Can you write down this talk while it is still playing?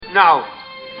Now,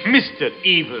 Mr.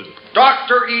 Evil.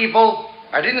 Dr. Evil.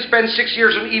 I didn't spend 6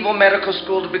 years in evil medical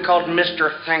school to be called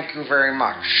Mr. Thank you very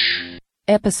much.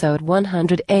 Episode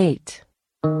 108.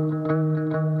 The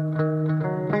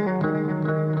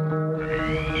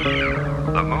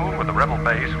moon with the rebel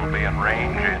base will be in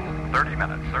range in 30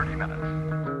 minutes.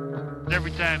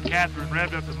 Every time Catherine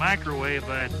revved up the microwave,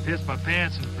 I'd piss my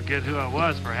pants and forget who I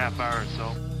was for a half hour or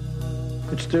so.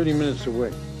 It's 30 minutes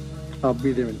away. I'll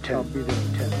be there in 10.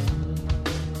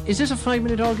 Is this a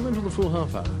 5-minute argument or the full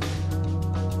half hour?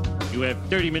 You have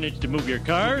 30 minutes to move your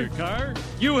car.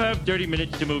 You have 30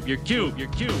 minutes to move your cube.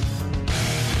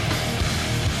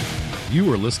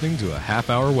 You are listening to a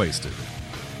half hour wasted.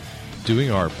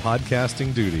 Doing our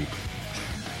podcasting duty.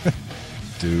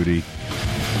 Duty.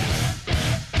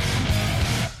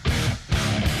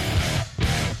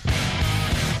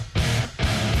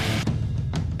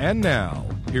 And now,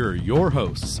 here are your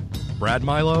hosts, Brad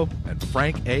Milo and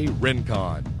Frank A.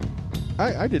 Rincon.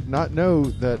 I did not know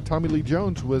that Tommy Lee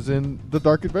Jones was in The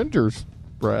Dark Adventures,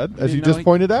 Brad, as you just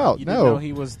pointed out. You didn't know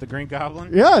he was the Green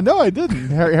Goblin? Yeah, no, I didn't.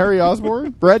 Harry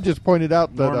Osborn. Brad just pointed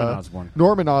out that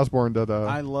Norman Osborn.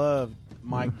 I love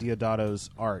Mike Deodato's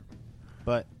art,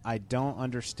 but I don't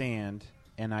understand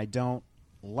and I don't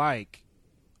like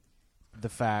the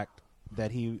fact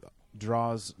that he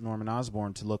draws Norman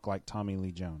Osborn to look like Tommy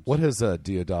Lee Jones. What has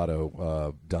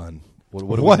Deodato done?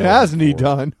 What hasn't he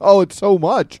done? Oh, it's so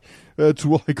much. It's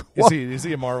like, what? Is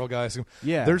he a Marvel guy?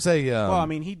 Yeah. There's a. Well, I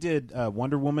mean, he did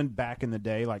Wonder Woman back in the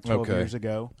day, like 12 years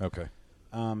ago. Okay.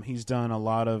 He's done a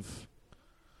lot of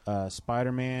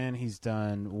Spider-Man. He's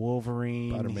done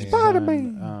Wolverine.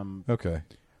 Spider-Man. Okay.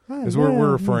 Because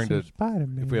we're referring to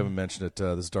Spider-Man. If we haven't mentioned it,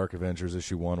 this Dark Avengers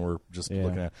issue 1 we're just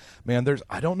looking at. Man,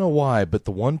 I don't know why, but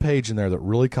the one page in there that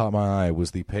really caught my eye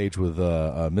was the page with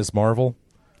Ms. Marvel.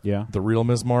 Yeah. The real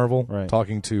Ms. Marvel right.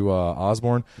 talking to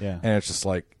Osborn. Yeah. And it's just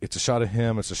like, it's a shot of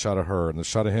him, it's a shot of her, and then a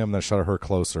shot of him, and then a shot of her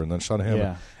closer, and then a shot of him.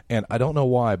 Yeah. And I don't know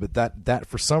why, but that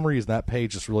for some reason, that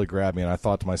page just really grabbed me, and I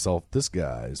thought to myself, this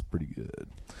guy is pretty good.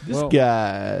 He is good.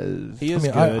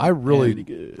 I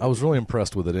was really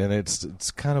impressed with it, and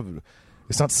it's kind of,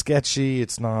 it's not sketchy,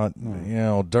 it's not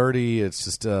dirty, it's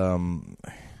just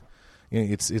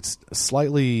it's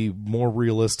slightly more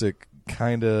realistic.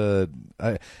 Kind of,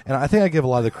 and I think I give a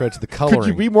lot of the credit to the coloring. Could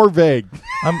you be more vague?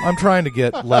 I'm trying to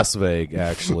get less vague,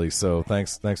 actually. So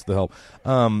thanks for the help.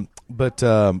 But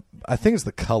I think it's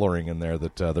the coloring in there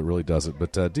that really does it.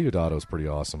 But Deodato's pretty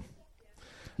awesome.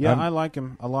 Yeah, I like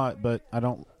him a lot, but I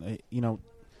don't.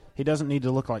 He doesn't need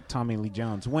to look like Tommy Lee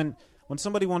Jones. When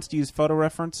somebody wants to use photo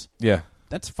reference, yeah,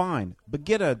 that's fine. But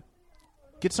get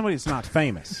somebody that's not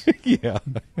famous. Yeah.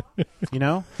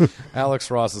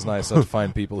 Alex Ross is nice enough to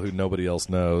find people who nobody else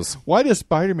knows. Why does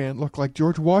Spider-Man look like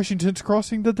George Washington's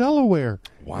crossing the Delaware?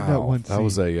 Wow, that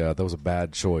was a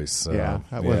bad choice.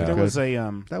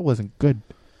 That wasn't good.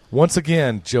 Once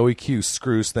again, Joey Q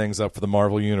screws things up for the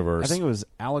Marvel Universe. I think it was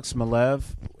Alex Maleev.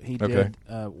 He did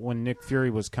when Nick Fury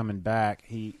was coming back.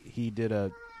 He did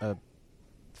a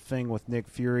thing with Nick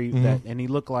Fury and he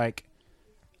looked like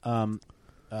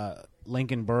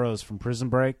Lincoln Burrows from Prison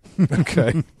Break.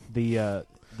 Okay. The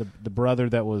brother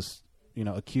that was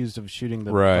accused of shooting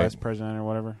the right. vice president or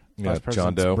whatever. Yeah, vice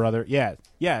John Doe. Brother. Yeah,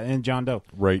 and John Doe.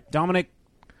 Right. Dominic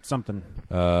something.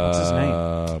 What's his name?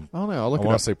 I don't know. I want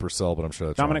to say Purcell, but I'm sure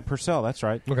that's Dominic wrong. Purcell. That's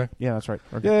right. Okay. Yeah, that's right.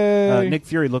 Okay. Yay. Nick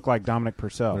Fury looked like Dominic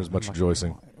Purcell. There's much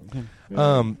rejoicing.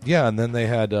 Yeah, and then they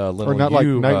had Lionel or not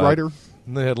Yu, like Knight Rider.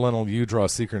 They had Lionel Yu draw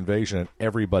Secret Invasion, and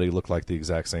everybody looked like the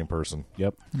exact same person.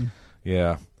 Yep.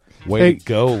 Yeah. Way to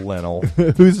go, Lionel.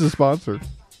 Who's the sponsor?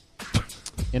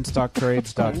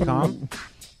 InStockTrades.com.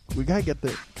 We gotta get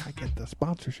the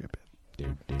sponsorship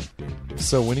in.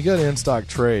 So when you go to InStock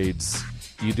Trades,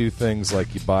 you do things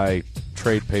like you buy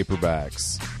trade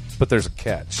paperbacks, but there's a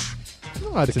catch.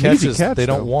 No, it's the an catch easy is catch, they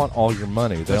don't though. want all your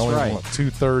money. They That's only right. want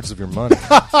 2/3 of your money.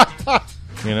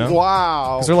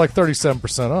 Wow. Because they're like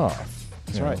 37% off.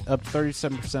 That's right. Up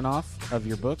 37% off of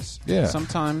your books. Yeah.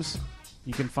 Sometimes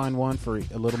you can find one for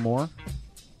a little more.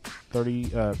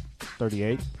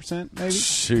 38% maybe.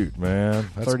 Shoot, man,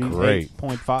 that's great.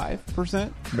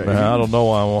 38.5%. Man, I don't know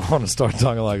why I want to start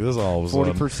talking like this all of a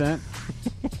sudden. 40%.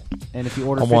 And if you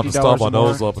order $50 I want to stop my or more,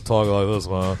 nose up and talk like this,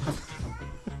 man.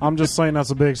 I'm just saying that's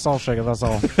a big salt shaker. That's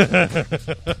all.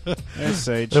 There's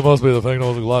Sage. It must be the fake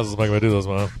nose and glasses making me do this,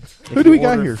 man. Who do we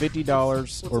got here?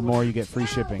 $50 or more, you get free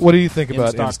shipping. What do you think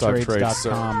about InStock Trades,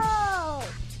 sir?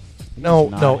 No,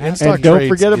 InStock and don't Trades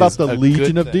forget about the a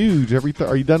Legion good of thing. Dudes.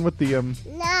 Are you done with the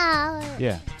No.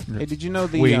 Yeah. Hey, did you know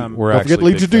the we're don't actually forget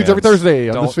Legion of big Dudes every fans. Thursday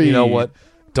on this feed. You know what?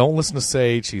 Don't listen to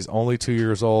Sage. He's only 2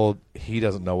 years old. He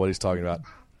doesn't know what he's talking about.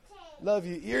 Love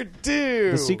you. You're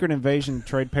due. The Secret Invasion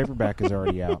trade paperback is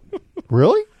already out.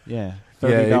 Really? Yeah.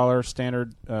 $30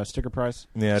 standard sticker price.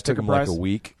 Yeah, it took them like a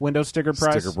week. Windows sticker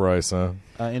price. Sticker price, huh?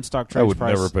 In stock trade I would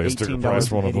price. never pay a sticker price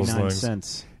for one of those things.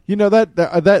 $18.89. You know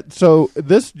that so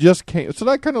this just came. So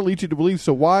that kind of leads you to believe.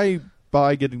 So why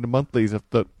buy getting the monthlies if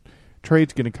the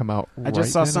trade's going to come out? I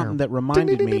just saw something that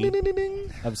reminded me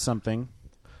of something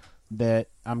that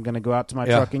I'm going to go out to my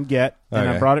truck and get, and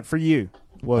I brought it for you,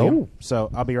 William. Oh. So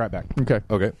I'll be right back. Okay.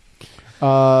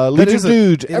 Legion Legion of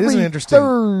Dudes it is every an interesting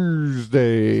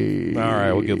Thursday. All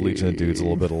right, we'll give Legion of Dudes a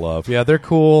little bit of love. Yeah, they're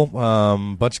cool.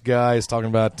 Bunch of guys talking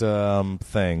about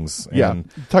things. Yeah, and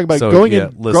talking about so, going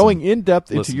in depth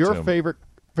into Listen your to 'em.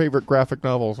 favorite graphic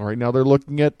novels. Right now, they're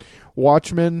looking at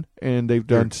Watchmen, and they've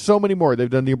done so many more. They've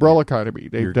done the Umbrella Academy.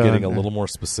 You're getting a little more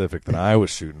specific than I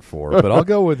was shooting for, but I'll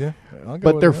go with you.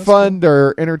 But they're fun,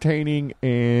 they're entertaining,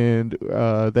 and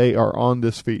they are on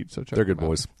this feed. So check they're good them out.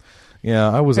 boys.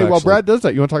 Yeah, I was. Hey, actually, while Brad does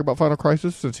that, you want to talk about Final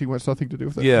Crisis since he wants nothing to do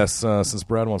with it? Yes, since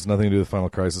Brad wants nothing to do with Final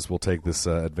Crisis, we'll take this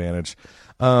advantage.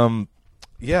 Frank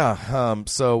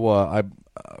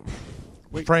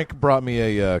brought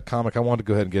me a comic. I wanted to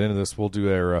go ahead and get into this. We'll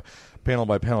do a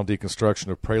panel-by-panel deconstruction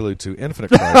of Prelude to Infinite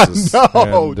Crisis.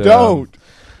 No, don't.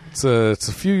 It's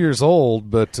a few years old,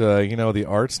 but the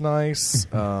art's nice.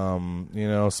 Some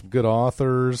good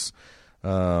authors.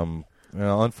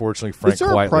 Unfortunately, Frank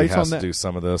quietly has to do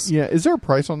some of this. Yeah, is there a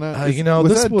price on that?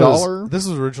 This was $1? This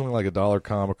was originally like $1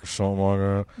 comic or something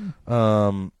like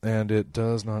that, and it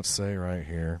does not say right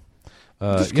here.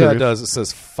 It does. It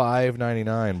says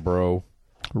 $5.99, bro.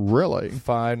 Really?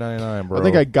 $5.99, bro. I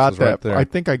think I got that. Right I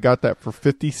think I got that for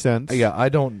 50 cents. Yeah, I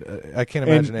don't. I can't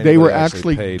imagine. And they were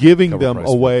actually actually giving them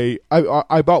away.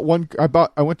 I bought one. I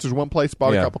went to one place,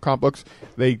 bought a couple comic books.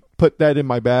 They put that in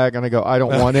my bag, and I go, I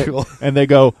don't want it. Cool. And they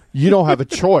go, you don't have a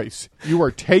choice. You are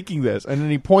taking this. And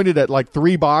then he pointed at like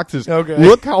 3 boxes. Okay.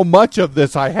 Look how much of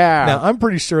this I have. Now I'm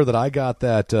pretty sure that I got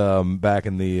that back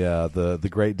in the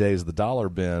great days of the dollar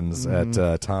bins at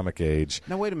Atomic Age.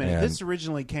 Now wait a minute. And This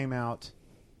originally came out.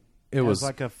 It was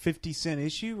like a 50-cent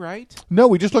issue, right? No,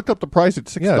 we just looked up the price at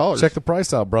 $6. Yeah, check the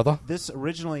price out, brother. This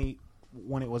originally,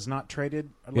 when it was not traded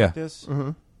like this,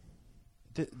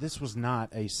 this was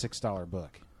not a $6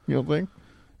 book. You don't think?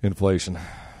 Inflation.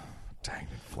 Dang,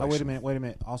 inflation. Oh, wait a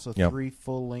minute. Also, 3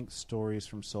 full-length stories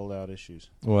from sold-out issues.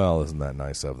 Well, isn't that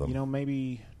nice of them?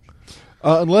 Maybe...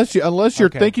 unless you're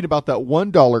thinking about that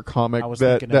 $1 comic I was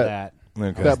that thinking of that.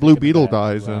 Okay. That Blue Beetle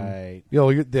dies in. Right.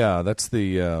 That's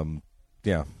the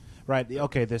Right.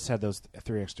 Okay. This had those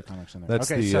 3 extra comics in there.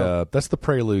 That's okay, the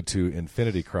prelude to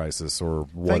Infinity Crisis or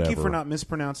whatever. Thank you for not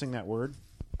mispronouncing that word.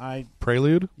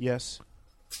 Prelude? Yes.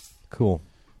 Cool.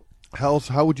 How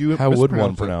would you? How would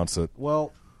one pronounce it?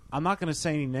 Well, I'm not going to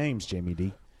say any names, Jamie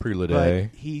D. Prelude.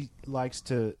 But he likes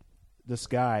to. This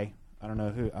guy. I don't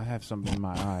know who. I have something in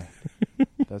my eye.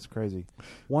 That's crazy.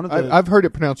 One of the. I've heard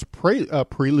it pronounced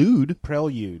prelude.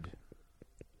 Prelude.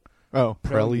 Oh,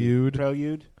 prelude.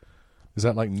 Prelude. Is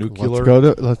that like nuclear?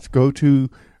 Let's go to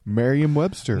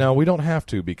Merriam-Webster. No, we don't have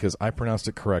to because I pronounced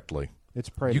it correctly. It's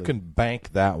prelude. You can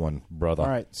bank that one, brother. All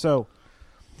right, so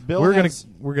Bill we're gonna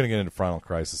get into Final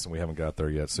Crisis and we haven't got there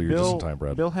yet, so you're just in time,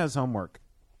 Brad. Bill has homework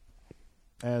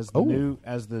as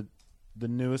the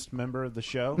newest member of the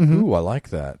show. Mm-hmm. Ooh, I like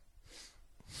that.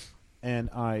 And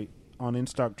on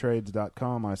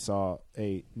InStockTrades.com, I saw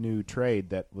a new trade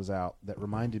that was out that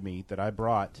reminded me that I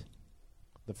brought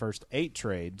the first 8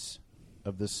 trades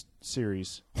of this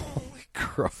series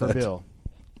for Bill.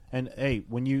 And, hey,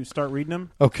 when you start reading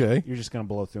them, okay, you're just going to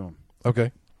blow through them.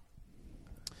 Okay.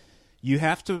 You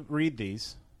have to read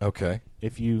these. Okay.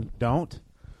 If you don't,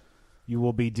 you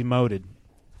will be demoted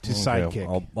to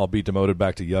sidekick. I'll be demoted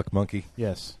back to Yuck Monkey.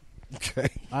 Yes. Okay.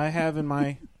 I have in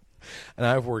my... And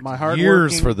I've worked my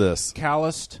years for this.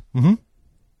 Calloused,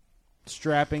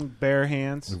 strapping, bare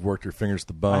hands. You've worked your fingers to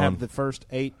the bone. I have the first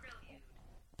 8...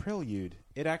 Prelude.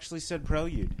 It actually said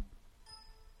Prelude.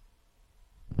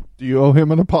 Do you owe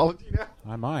him an apology now?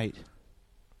 I might.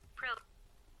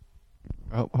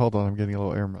 Oh, hold on. I'm getting a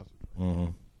little error message.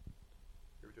 Mm-hmm.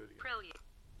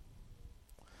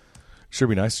 Sure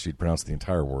be nice if she'd pronounce the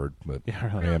entire word, but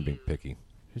I am being picky.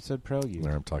 Who said Prelude?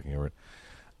 There, I'm talking over it.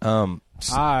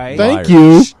 Thank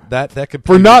you that computer,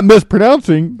 for not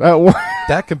mispronouncing that word.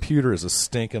 That computer is a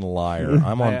stinking liar.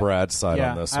 I'm on Brad's side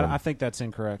on this one. I think that's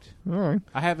incorrect. All right.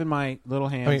 I have in my little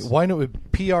hands. I mean, why not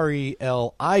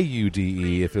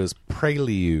Preliude if it was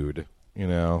prelude?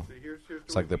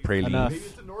 It's like the prelude. Enough. Maybe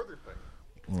it's a northern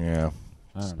thing. Yeah.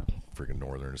 I don't know. Freaking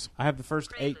Northerners. I have the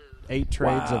first 8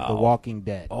 trades of The Walking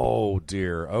Dead. Oh,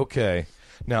 dear. Okay.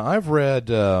 Now, I've read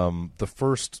the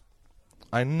first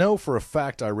I know for a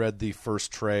fact I read the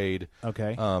first trade.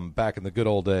 Okay. Back in the good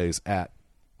old days at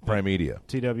Prime Media.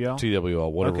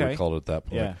 TWL, whatever we called it at that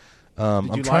point. Yeah.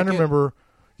 I'm trying to remember.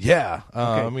 Yeah,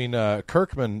 I mean,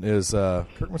 Kirkman's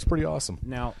pretty awesome.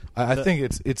 Now, I think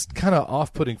it's kind of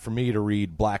off-putting for me to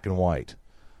read black and white,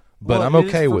 but well, I'm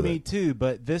okay with it. Me too,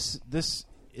 but this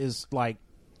is like,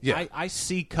 I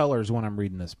see colors when I'm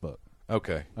reading this book.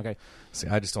 Okay. See,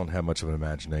 I just don't have much of an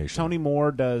imagination. Tony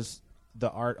Moore does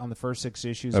the art on the first 6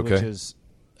 issues, which is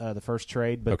the first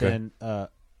trade, but then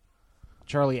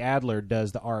Charlie Adler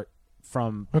does the art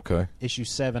from issue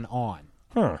 7 on.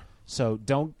 Huh. So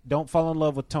don't fall in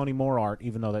love with Tony Moore art,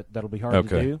 even though that'll be hard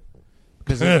to do,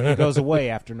 because it goes away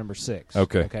after number 6.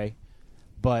 Okay.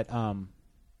 But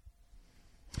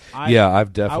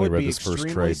I've definitely read this first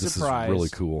trade. This is really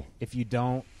cool. If you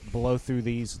don't blow through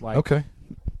these, like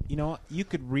you know, you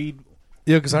could read.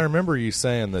 Yeah, because I remember you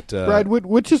saying that. Brad,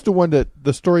 which is the one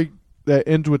the story that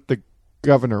ends with the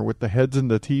governor with the heads and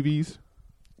the TVs?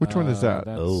 Which one is that?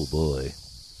 Oh boy!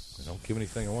 Don't give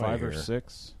anything away. 5 here. or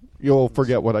 6. You'll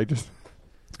forget what I just.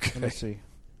 Let me see.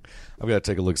 I've got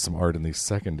to take a look at some art in the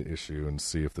second issue and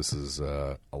see if this is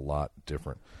a lot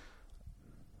different.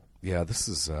 Yeah, this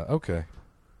is okay.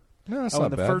 No, that's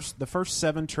not bad. The first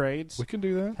 7 trades we can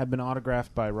do that. Have been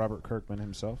autographed by Robert Kirkman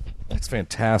himself. That's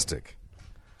fantastic.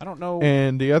 I don't know.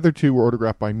 And the other 2 were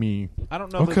autographed by me. I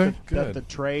don't know that the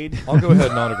trade. I'll go ahead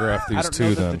and autograph these I don't 2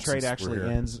 know then. that the trade actually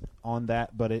ends on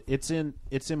that, but it's in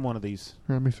one of these.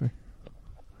 Here, let me see.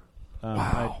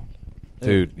 Wow.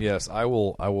 Dude, yes, I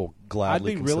will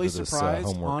gladly. I'd be really consider surprised,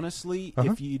 this, homework. honestly,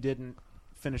 if you didn't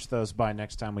finish those by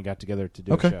next time we got together to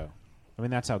do a show. I mean,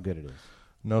 that's how good it is.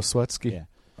 No sweatski. Yeah.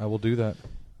 I will do that.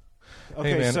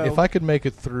 Okay, hey, man, so if I could make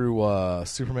it through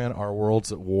Superman, Our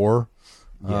World's at War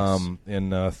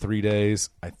in 3 days,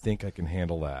 I think I can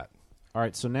handle that. All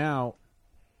right, so now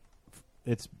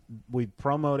we've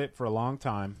promoted it for a long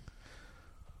time.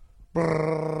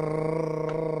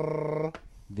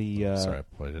 Sorry, I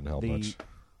probably didn't help much.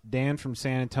 Dan from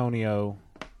San Antonio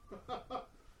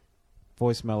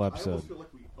voicemail episode. I almost feel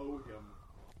like we owe him.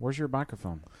 Where's your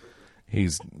microphone?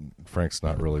 Frank's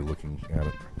not really looking at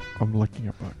it. I'm looking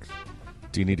at bucks.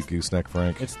 Do you need a gooseneck,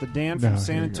 Frank? It's the Dan from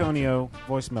San Antonio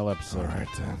voicemail episode. All right,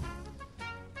 then.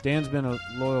 Dan's been a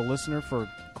loyal listener for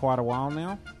quite a while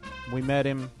now. We met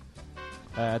him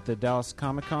at the Dallas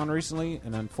Comic-Con recently,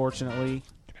 and unfortunately,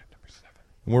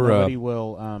 nobody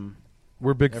will.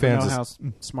 We're big fans. Know how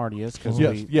smart he is.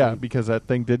 Because that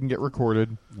thing didn't get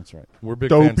recorded. That's right. We're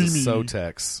big fans of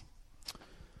Sotex.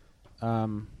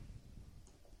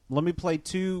 Let me play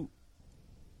 2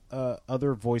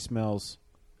 other voicemails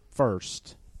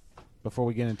first before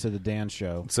we get into the Dan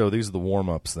show. So these are the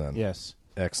warm-ups then? Yes.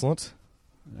 Excellent.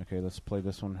 Okay, let's play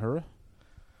this one. Hurrah.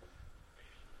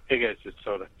 Hey, guys, it's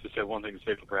Soda. Just have one thing to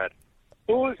say for Brad.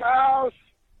 Whose house?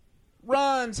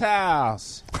 Run's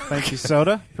house. Thank you,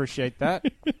 Soda. Appreciate that.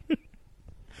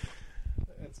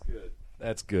 That's good.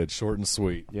 That's good. Short and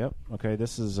sweet. Yep. Okay,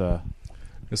 this is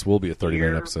This will be a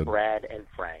 30-minute episode. Brad and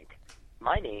Frank.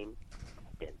 My name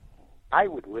is I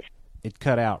would wish... It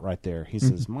cut out right there. He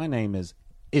says, my name is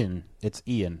It's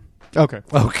Ian. Okay.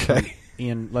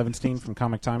 Ian Levinstein from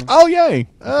Comic Timing. Oh, yay.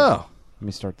 Oh. Let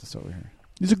me start this over here.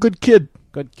 He's a good kid.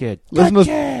 Good kid.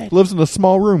 Lives in a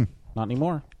small room. Not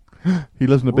anymore. He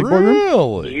lives in a big boy room?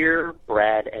 Really? Dear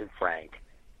Brad and Frank,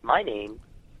 my name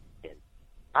is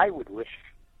I would wish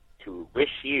to wish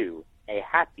you a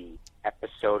happy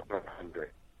episode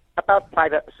 100. About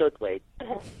 5 episodes late.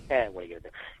 What are you going to do?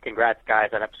 Congrats, guys,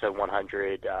 on episode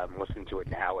 100. Listening to it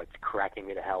now, it's cracking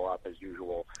me the hell up as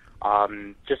usual.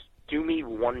 Just do me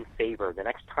one favor. The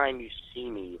next time you see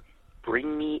me,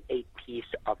 bring me a piece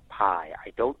of pie.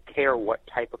 I don't care what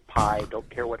type of pie, don't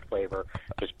care what flavor.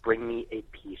 Just bring me a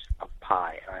piece of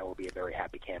pie, and I will be a very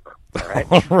happy camper. All right?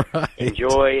 All right.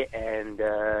 Enjoy, and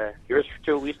here's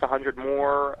to at least 100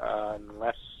 more,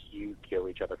 unless you kill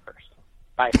each other first.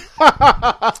 Bye.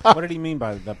 What did he mean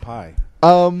by the pie?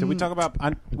 Did we talk about?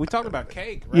 We talked about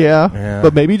cake, right? Yeah,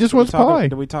 but maybe he just wants pie.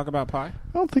 Did we talk about pie?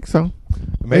 I don't think so.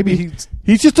 Maybe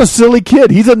he's just a silly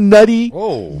kid. He's a nutty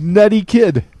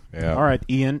kid. Yeah. All right,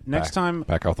 Ian. Next time,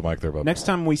 back off the mic there, bub. Next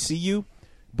time we see you,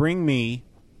 bring me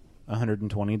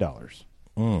 $120.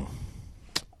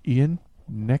 Ian,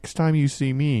 next time you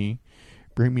see me,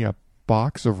 bring me a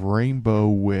box of rainbow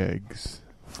wigs,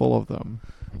 full of them.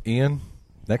 Ian,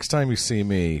 next time you see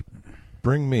me,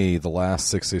 bring me the last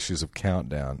 6 issues of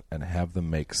Countdown and have them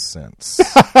make sense.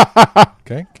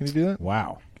 Okay? Can you do that?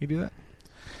 Wow. Can you do that?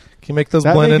 Can you make those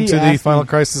blend into the Final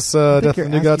Crisis Death of the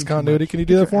New Gods continuity? Can you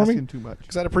do that for me?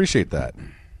 Because I'd appreciate that.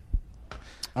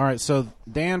 All right, so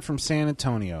Dan from San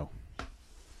Antonio.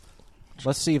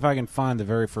 Let's see if I can find the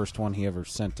very first one he ever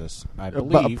sent us. I But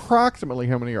believe. approximately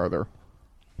how many are there?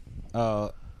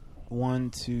 1,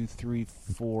 2, 3,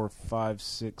 4, 5,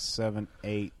 6, 7,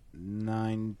 8,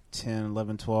 9, 10,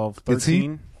 11, 12,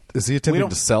 13. Is he attempting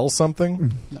to sell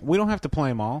something? We don't have to play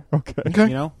them all. Okay.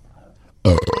 You know?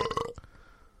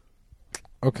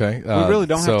 Okay. We really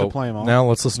don't have to play them all. Now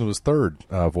let's listen to his third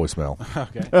voicemail.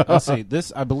 Okay. Let's see.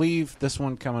 I believe this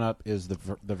one coming up is the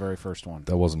very first one.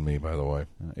 That wasn't me, by the way.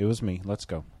 It was me. Let's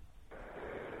go.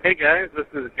 Hey guys, this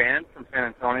is Dan from San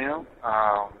Antonio.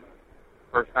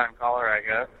 First time caller, I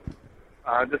guess.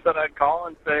 Just thought I'd call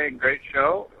and say great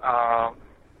show.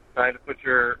 Decided to put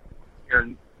your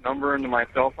number into my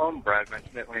cell phone. Brad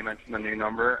mentioned it when he mentioned the new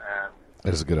number, and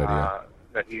that is a good idea.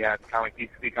 That he had Comic Geek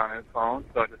Speak on his phone,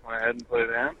 so I just went ahead and put it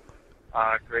in.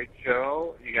 Great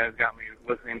show. You guys got me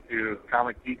listening to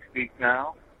Comic Geek Speak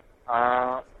now.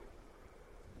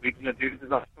 Legion of Dudes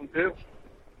is awesome too.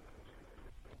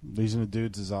 Legion of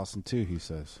Dudes is awesome too, he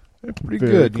says. They're pretty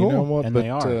good, cool. You know what? And but, they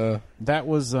are. That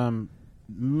was the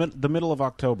middle of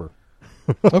October.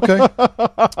 Okay.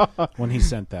 When he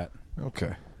sent that.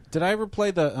 Okay. Did I ever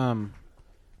play the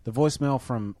voicemail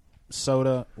from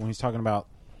Soda when he's talking about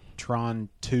Tron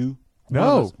 2?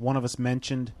 No. One of us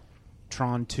mentioned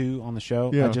Tron 2 on the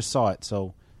show. Yeah. I just saw it,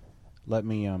 so let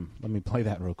me play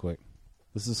that real quick.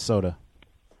 This is Soda.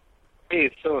 Hey,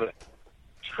 Soda.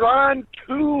 Tron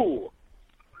 2.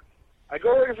 I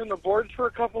go away from the boards for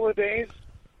a couple of days,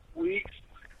 weeks,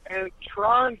 and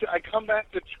I come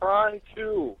back to Tron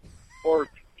 2 or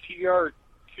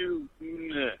TR2.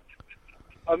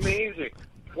 Amazing.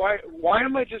 Why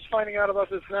am I just finding out about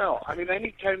this now? I mean, I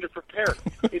need time to prepare.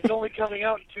 It's only coming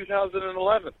out in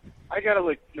 2011. I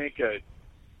gotta make a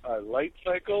light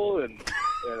cycle and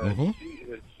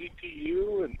a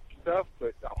CPU and stuff.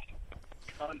 But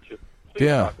Tron 2. Please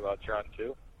talk about Tron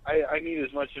 2. I need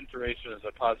as much information as I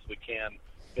possibly can,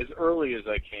 as early as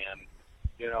I can.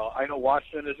 You know, I know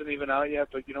Watchmen isn't even out yet,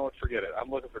 but you know what? Forget it. I'm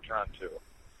looking for Tron 2.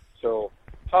 So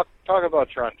talk about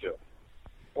Tron 2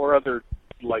 or other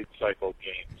light cycle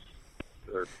games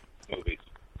or movies.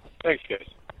 Thanks, guys.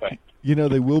 Bye. You know,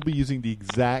 they will be using the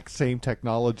exact same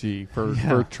technology for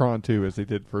Tron 2 as they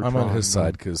did for I'm Tron. on his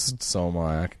side because so am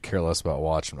I. I could care less about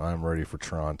Watchmen. I'm ready for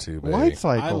Tron 2, baby. Light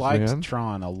cycles, I liked man.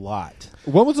 Tron a lot.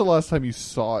 When was the last time you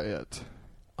saw it?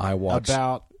 I watched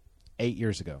about 8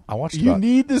 years ago. I watched. You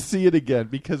need to see it again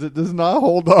because it does not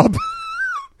hold up.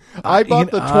 I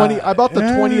bought the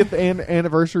 20th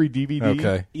anniversary DVD.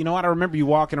 Okay. You know what? I remember you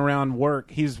walking around work.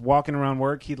 He's walking around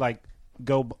work. He'd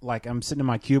go I'm sitting in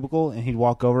my cubicle, and he'd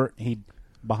walk over. He'd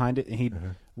behind it, and he'd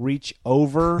reach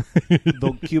over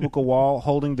the cubicle wall,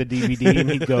 holding the DVD, and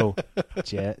he'd go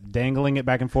dangling it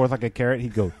back and forth like a carrot.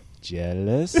 He'd go,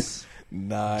 jealous.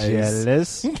 Nice.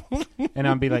 Jealous. And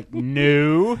I'd be like,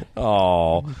 no.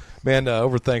 Oh, man,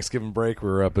 over Thanksgiving break, we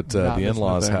were up at the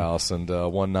in-laws' house, and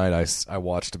one night I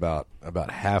watched about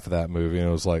half of that movie, and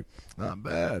it was like, not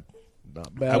bad.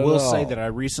 Not bad I will at all. say that I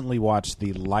recently watched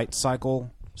the light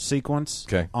cycle sequence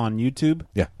on YouTube.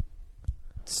 Yeah.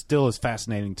 Still as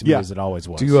fascinating to me as it always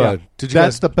was.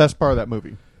 That's the best part of that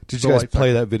movie. Did you guys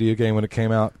play that video game when it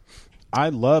came out? I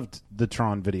loved the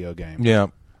Tron video game. Yeah.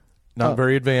 Not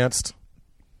very advanced.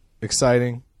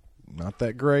 Exciting. Not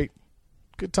that great.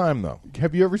 Good time, though.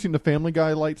 Have you ever seen the Family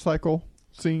Guy light cycle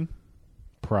scene?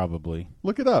 Probably.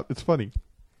 Look it up. It's funny.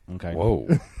 Okay. Whoa.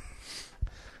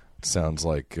 Sounds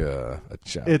like a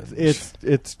challenge.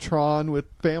 It's Tron with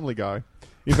Family Guy.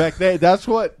 In fact, that's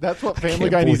what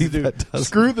Family Guy needs to do.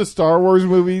 Screw the Star Wars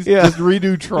movies. Yeah. Just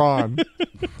redo Tron.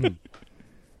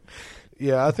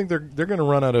 Yeah, I think they're going to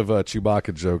run out of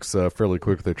Chewbacca jokes fairly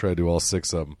quick if they try to do all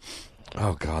 6 of them.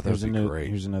 Oh, God, that would be great.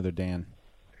 Here's another Dan.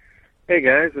 Hey,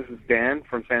 guys. This is Dan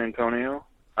from San Antonio.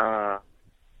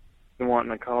 Been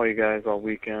wanting to call you guys all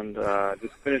weekend.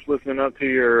 Just finished listening up to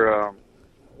your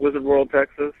Wizard World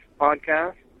Texas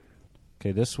podcast.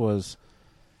 Okay, this was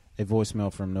a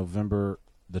voicemail from November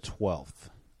the 12th.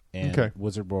 And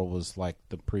Wizard World was like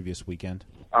the previous weekend.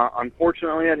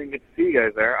 Unfortunately, I didn't get to see you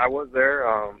guys there. I was there,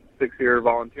 6-year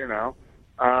volunteer now.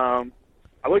 I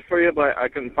looked for you, but I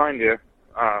couldn't find you.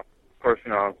 Of course,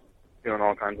 you know, I was doing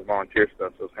all kinds of volunteer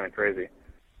stuff, so it was kind of crazy.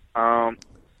 I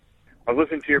was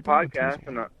listening to your podcast,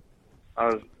 and I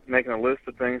was making a list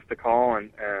of things to call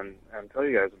and tell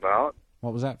you guys about.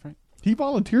 What was that, Frank? He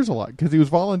volunteers a lot because he was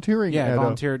volunteering. Yeah, he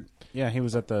volunteered. Yeah, he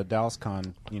was at the Dallas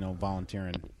Con,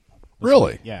 volunteering.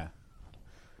 Really? Yeah.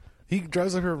 He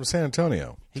drives up here from San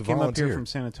Antonio. He came up here from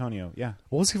San Antonio, yeah.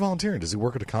 What was he volunteering? Does he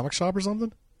work at a comic shop or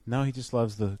something? No, he just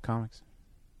loves the comics.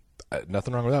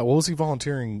 Nothing wrong with that. What was he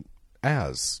volunteering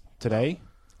as? Today?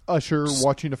 Usher,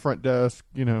 watching the front desk,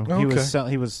 He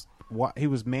was He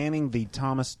was manning the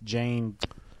Thomas Jane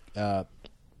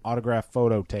autograph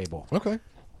photo table. Okay.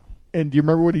 And do you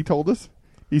remember what he told us?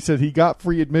 He said he got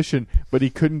free admission, but he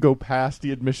couldn't go past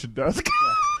the admission desk.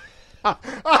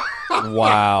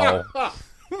 Wow.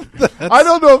 I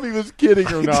don't know if he was kidding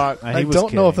or not. I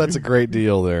don't know if that's a great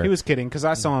deal there. He was kidding because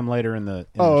I saw him later in the.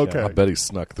 Okay. I bet he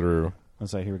snuck through.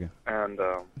 Let's say, here we go. And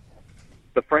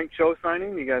the Frank Cho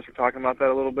signing, you guys were talking about that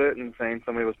a little bit and saying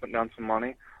somebody was putting down some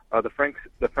money. The Frank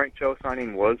Cho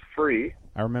signing was free.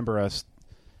 I remember us.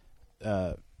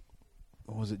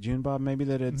 Was it June Bob maybe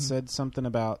that had said something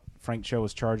about Frank Cho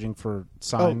was charging for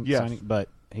signing, but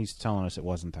he's telling us it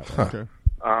wasn't that way. Okay.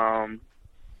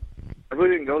 I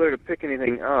really didn't go there to pick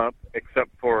anything up,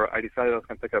 except for I decided I was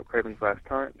going to pick up Craven's Last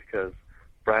Hunt because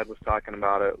Brad was talking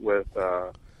about it with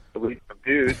the Legion of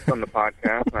Dudes from the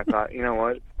podcast, and I thought, you know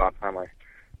what, it's about time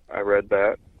I read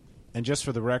that. And just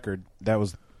for the record, that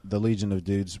was the Legion of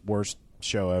Dudes' worst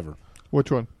show ever.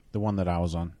 Which one? The one that I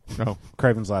was on. Oh.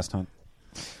 Craven's Last Hunt.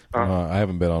 I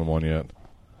haven't been on one yet.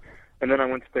 And then I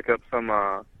went to pick up some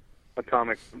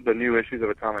the new issues of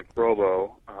Atomic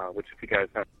Robo, which if you guys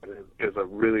have, is a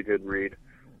really good read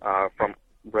from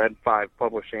Red 5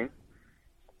 Publishing.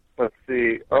 Let's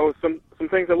see. Oh, some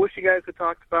things I wish you guys had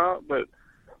talked about, but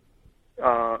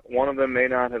one of them may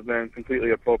not have been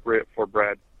completely appropriate for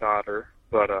Brad's daughter.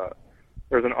 But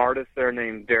there's an artist there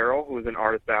named Daryl, who is in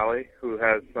Artist Alley, who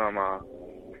has some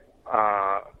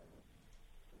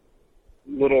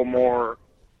little more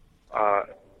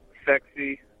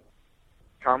sexy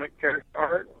comic character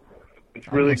art. It's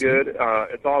really good.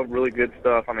 It's all really good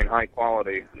stuff. I mean, high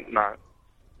quality. Not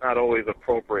always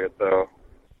appropriate though.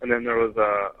 And then there was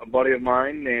a buddy of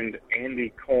mine named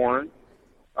Andy Korn,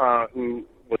 who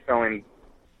was selling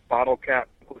bottle cap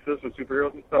necklaces with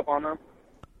superheroes and stuff on them.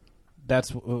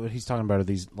 That's what he's talking about. Are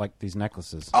these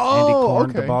necklaces? Oh, Andy Korn,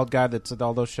 okay. the bald guy that's at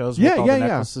all those shows with all the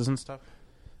necklaces and stuff.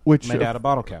 Which made out of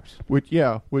bottle caps. Which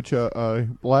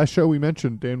last show we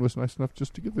mentioned, Dan was nice enough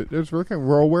just to give it. It was very kind.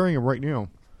 We're all wearing them right now.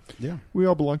 Yeah, we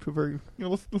all belong to a very.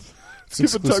 Let's It's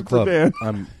give a tug for Dan.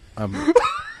 I'm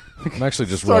actually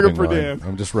just Tug rubbing for mine. Dan.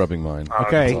 I'm just rubbing mine.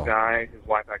 Okay. This guy, his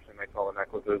wife actually makes all the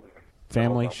necklaces.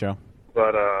 Family show.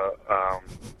 But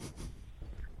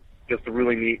just a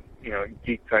really neat,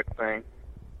 geek type thing.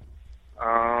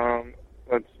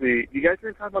 Let's see. You guys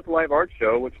didn't talk about the live art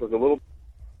show, which was a little.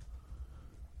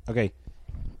 Okay,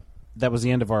 that was the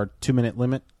end of our 2-minute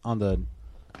limit on the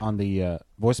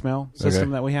voicemail system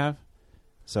that we have.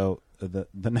 So the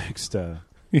next the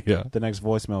next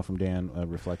voicemail from Dan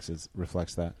reflects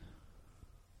that.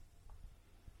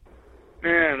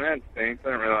 Man, that stinks. I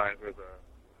didn't realize there's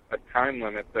a time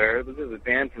limit there. This is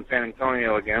Dan from San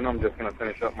Antonio again. I'm just going to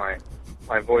finish up my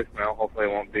voicemail. Hopefully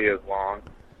it won't be as long.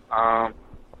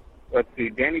 Let's see.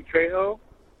 Danny Trejo.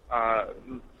 I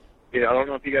don't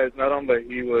know if you guys met him, but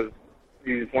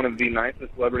he's one of the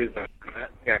nicest celebrities I've met.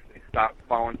 He actually stopped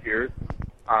volunteers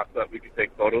so that we could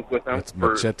take photos with him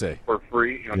for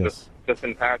free. Just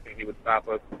in passing, he would stop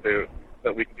us so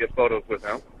that we could get photos with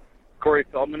him. Corey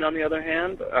Feldman, on the other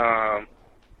hand,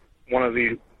 one of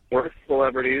the worst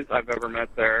celebrities I've ever met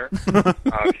there.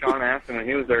 Sean Astin, when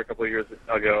he was there a couple of years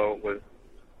ago, was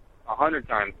 100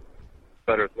 times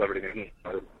better celebrity than he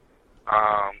was.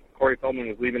 Corey Feldman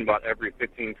was leaving about every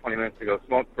 15, 20 minutes to go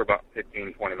smoke for about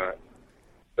 15, 20 minutes.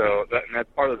 So that's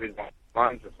part of the reason why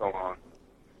lines are so long.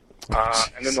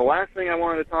 And then the last thing I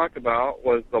wanted to talk about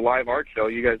was the live art show.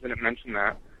 You guys didn't mention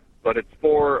that, but it's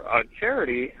for a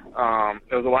charity.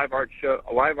 There was a live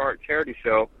art charity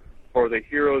show for the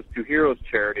Heroes to Heroes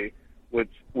charity, which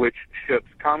ships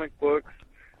comic books,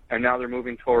 and now they're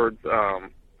moving towards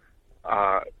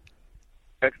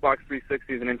Xbox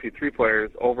 360s and MP3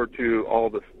 players over to all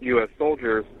the U.S.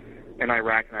 soldiers in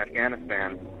Iraq and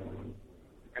Afghanistan.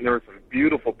 And there were some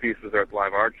beautiful pieces there at the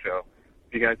live art show.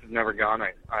 If you guys have never gone,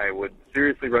 I would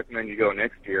seriously recommend you go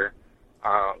next year.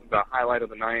 The highlight of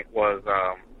the night was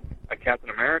a Captain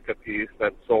America piece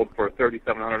that sold for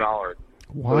 $3,700.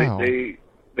 Wow. So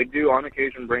they do on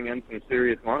occasion bring in some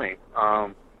serious money.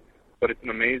 But it's an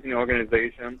amazing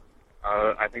organization.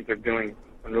 I think they're doing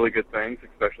some really good things,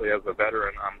 especially as a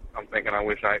veteran. I'm thinking I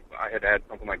wish I had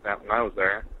something like that when I was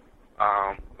there.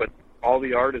 But all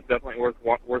the art is definitely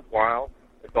worthwhile.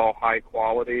 It's all high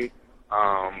quality.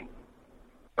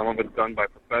 Some of it's done by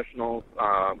professionals,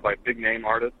 by big name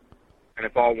artists, and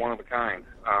it's all one of a kind.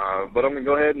 But I'm going to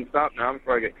go ahead and stop now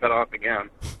before I get cut off again,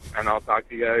 and I'll talk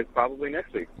to you guys probably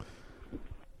next week.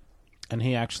 And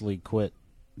he actually quit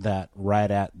that right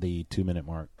at the 2-minute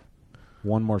mark.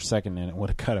 One more second and it would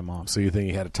have cut him off. So you think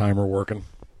he had a timer working?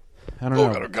 I don't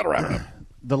know. Gotta wrap it up.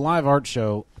 The live art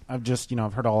show, I've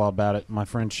heard all about it. My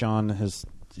friend Sean has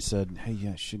said, "Hey,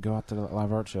 you should go out to the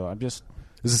live art show." Is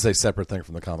this a separate thing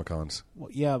from the Comic-Cons? Well,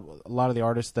 yeah, a lot of the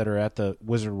artists that are at the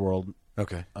Wizard World.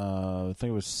 Okay. I think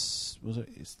it was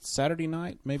it Saturday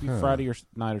night, maybe Friday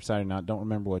night or Saturday night. Don't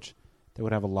remember which. They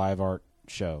would have a live art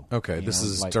show. Okay, this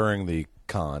is during the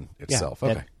con itself.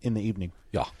 Yeah, okay, in the evening.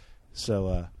 Yeah.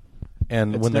 So,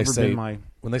 and when they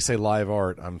say live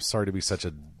art, I'm sorry to be such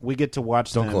a we get to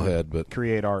watch them Dunklehead, but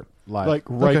create art live, like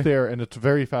right there, and it's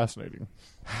very fascinating.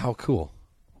 How cool!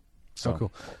 So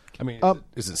cool. I mean,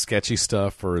 is it sketchy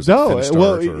stuff or is it finished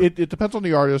well, art? Or? It depends on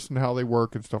the artist and how they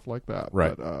work and stuff like that.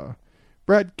 Right. But,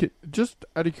 Brad, just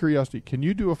out of curiosity, can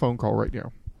you do a phone call right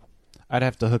now? I'd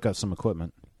have to hook up some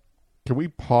equipment. Can we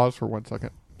pause for 1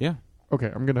 second? Yeah.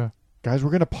 Okay, guys,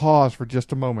 we're going to pause for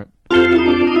just a moment.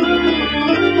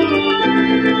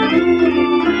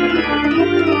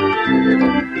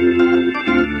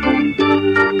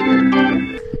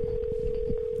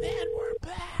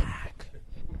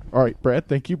 All right, Brad,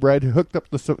 thank you. Brad hooked up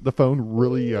the phone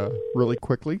really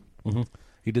quickly. Mm-hmm.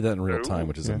 He did that in real time,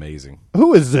 which is amazing.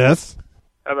 Who is this?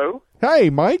 Hello? Hey,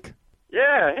 Mike.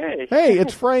 Yeah, hey. Hey,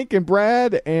 it's Frank and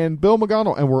Brad and Bill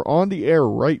McGonnell, and we're on the air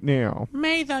right now.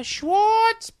 May the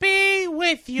Schwartz be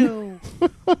with you.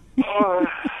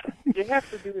 You have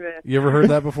to do that. You ever heard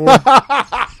that before?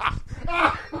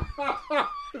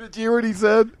 Did you hear what he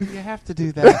said? You have to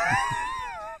do that.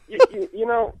 you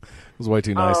know... It was way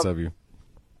too nice of you.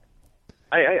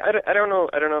 I don't know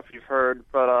if you've heard,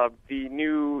 but the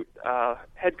new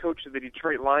head coach of the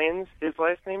Detroit Lions, his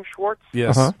last name Schwartz.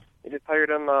 Yes. They just hired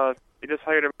him.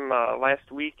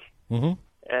 Last week, and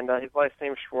his last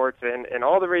name Schwartz. And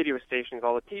all the radio stations,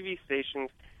 all the TV stations,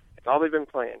 it's all they've been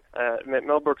playing.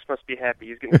 Mel Brooks must be happy.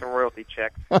 He's getting some royalty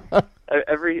checks.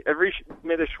 Every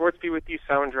May the Schwartz be with you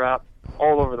sound drop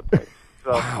all over the place.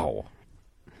 So. Wow.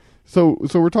 So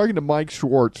we're talking to Mike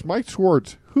Schwartz. Mike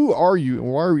Schwartz, who are you,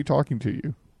 and why are we talking to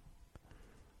you?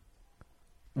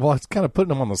 Well, it's kind of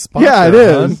putting him on the spot. Yeah, it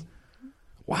is.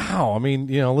 Wow. I mean,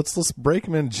 let's break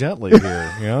him in gently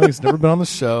here. He's never been on the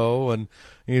show, and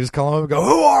you just call him up and go,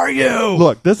 "Who are you?"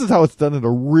 Look, this is how it's done in the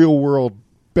real world,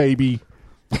 baby.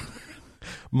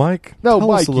 Mike, no, tell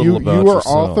Mike, us a little about you are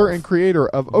yourself. author and creator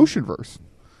of Oceanverse.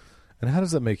 And how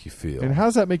does that make you feel?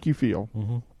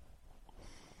 Mm-hmm.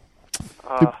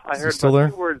 I heard still about there?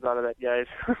 2 words out of that, guys.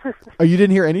 Oh, you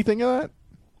didn't hear anything of that?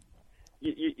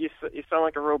 You sound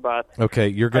like a robot. Okay,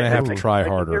 you're going to have to try I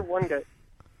can harder. hear one guy.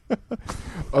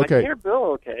 Okay. I can hear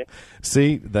Bill okay.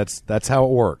 See, that's how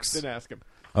it works. Didn't ask him.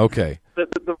 Okay.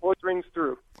 The voice rings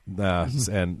through.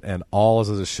 And all is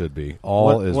as it should be.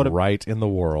 All is right in the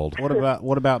world.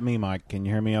 What about me, Mike? Can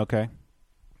you hear me okay?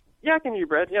 Yeah, I can hear you,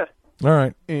 Brad, yeah. All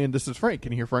right. And this is Frank.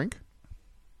 Can you hear Frank?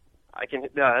 I can.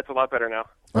 Yeah, that's a lot better now.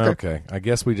 Okay. I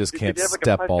guess we just can't Did you have, like,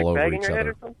 step a all plastic over bag in each your head other.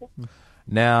 or something?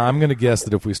 Now, I'm going to guess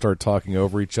that if we start talking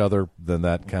over each other, then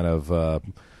that kind of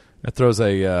that throws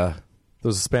a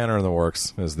spanner in the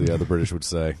works, as the British would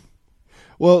say.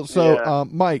 Well, so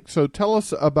Mike, so tell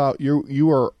us about you. You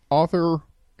are author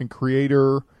and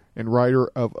creator and writer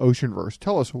of Oceanverse.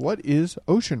 Tell us, what is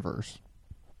Oceanverse?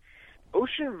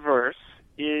 Oceanverse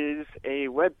is a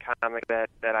webcomic that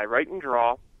I write and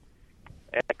draw,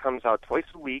 and it comes out twice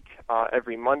a week,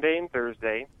 every Monday and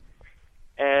Thursday.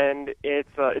 And it's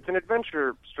an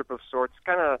adventure strip of sorts,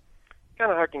 kind of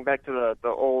harking back to the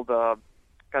old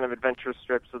kind of adventure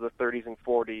strips of the 30s and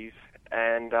 40s.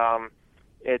 And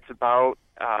it's about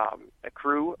a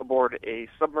crew aboard a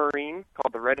submarine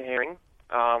called the Red Herring.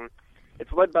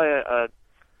 It's led by a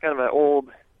kind of an old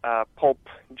pulp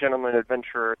gentleman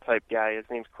adventurer type guy. His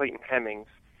name's Clayton Hemmings,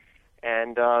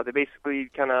 and they basically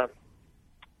kind of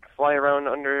fly around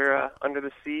under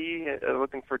the sea,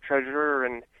 looking for treasure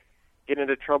and get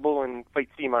into trouble and fight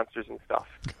sea monsters and stuff.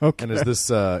 Okay. And is this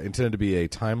intended to be a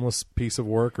timeless piece of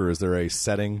work, or is there a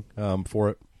setting for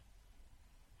it?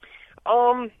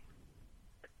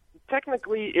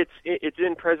 Technically, it's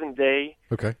in present day.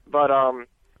 Okay. But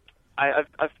I've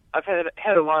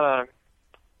had a lot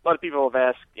of people have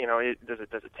asked, does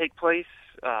it take place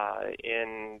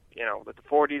in the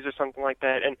 40s or something like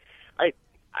that? And I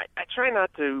try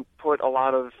not to put a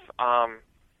lot of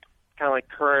kind of like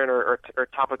current or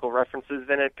topical references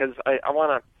in it, because I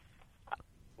want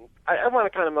to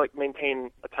kind of like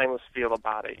maintain a timeless feel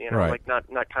about it, right. like not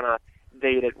kind of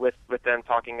date it with them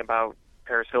talking about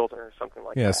Paris Hilton or something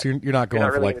like that. Yeah, so you're not going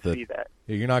for really like see that.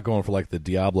 You're not going for like the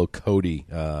Diablo Cody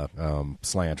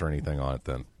slant or anything on it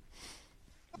then.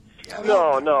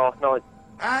 No.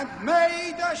 And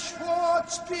may the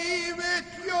Schwartz be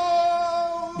with you.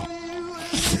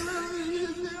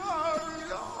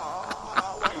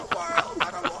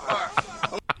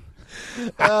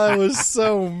 That was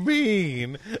so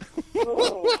mean.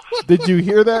 Did you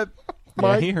hear that,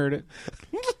 Mike? Yeah, he heard it.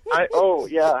 I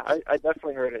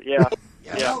definitely heard it. Yeah.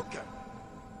 Yeah.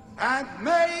 And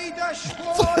may the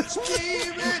Schwartz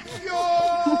be with you.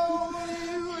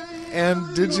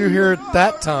 And did you hear it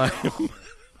that time?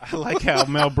 I like how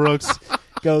Mel Brooks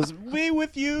goes, "We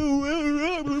with you."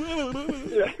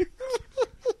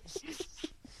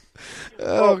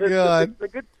 Oh, God.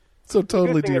 So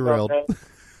totally derailed.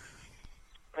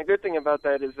 The good thing about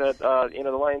that is that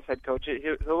the Lions head coach,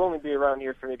 he'll only be around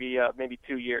here for maybe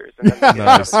 2 years. And then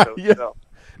Nice. yeah. So.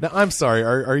 Now, I'm sorry.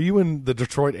 Are you in the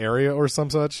Detroit area or some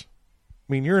such?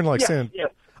 I mean, you're in San...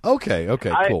 Yes. Okay,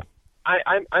 cool.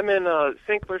 I'm in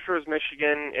St. Clair Shores,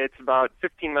 Michigan. It's about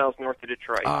 15 miles north of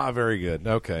Detroit. Ah, very good.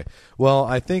 Okay. Well,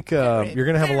 I think you're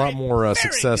going to have a lot more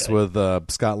success with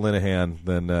Scott Linehan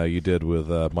than you did with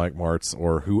Mike Martz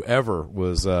or whoever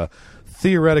was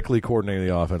theoretically coordinating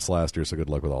the offense last year, so good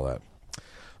luck with all that.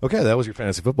 Okay, that was your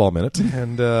Fantasy Football Minute.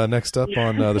 And next up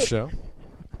on the show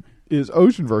is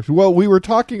Oceanverse. Well, we were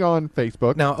talking on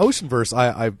Facebook. Now, Oceanverse,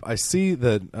 I see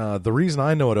that the reason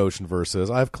I know what Oceanverse is,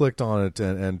 I've clicked on it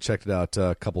and checked it out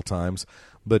a couple times,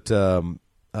 but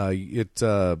it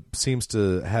seems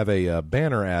to have a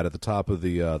banner ad at the top of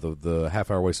the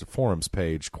Half Hour Wasted Forums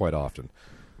page quite often.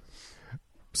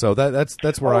 So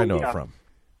that's where I know it from.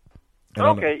 And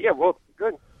okay, yeah, well,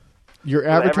 good. Your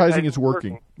advertising is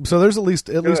working. So there's at least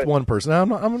one person. Now,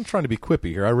 I'm trying to be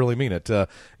quippy here. I really mean it. So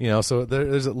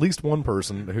there's at least one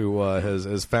person who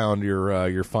has found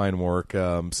your fine work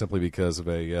simply because of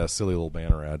a silly little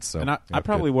banner ad. So, and I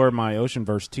probably wear my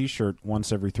Oceanverse T-shirt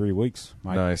once every 3 weeks.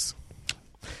 Mike. Nice.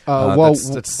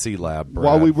 That's C-Lab, Brad.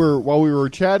 While we were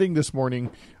chatting this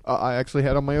morning, I actually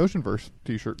had on my Oceanverse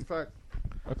T-shirt. In fact,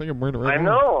 I think I'm wearing it right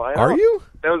now. I know. Are you?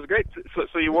 That was great.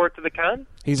 So you wore it to the con?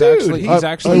 He's actually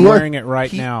wearing it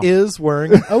right now. He is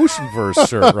wearing an Oceanverse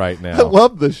shirt right now. I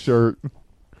love this shirt.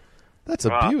 That's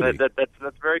a beauty.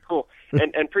 That's very cool.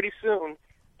 And pretty soon,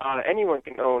 anyone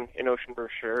can own an Oceanverse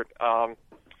shirt.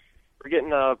 We're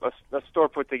getting a store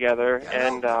put together,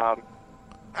 and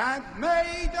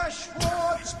may the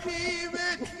Schwartz be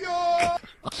with you.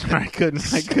 I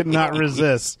could not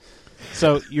resist.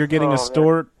 So you're getting a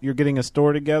store. Man. You're getting a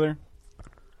store together.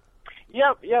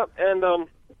 Yep, and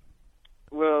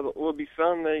we'll be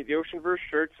selling the Oceanverse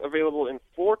shirts available in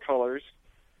 4 colors: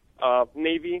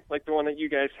 navy, like the one that you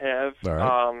guys have,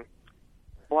 right.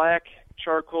 Black,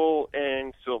 charcoal,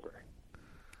 and silver.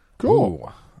 Cool.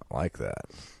 Ooh, I like that.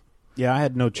 Yeah, I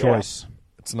had no choice. Yeah.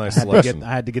 It's a nice selection.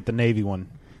 I had to get the navy one.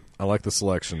 I like the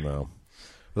selection though.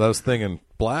 But I was thinking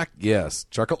black, yes.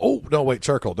 Charcoal. Oh no, wait,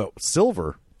 charcoal. No,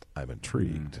 silver. I'm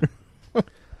intrigued.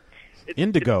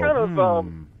 Indigo. It's kind of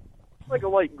like a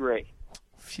light gray.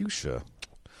 Fuchsia.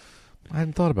 I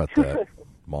hadn't thought about that.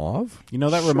 Mauve? You know,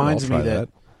 that reminds me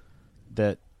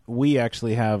that we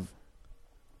actually have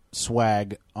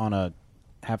swag on a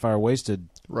Half Hour Wasted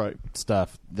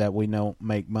stuff that we don't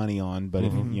make money on, but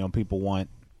if people want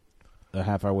a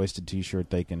Half Hour Wasted T-shirt,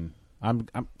 they can. I'm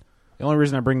the only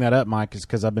reason I bring that up, Mike, is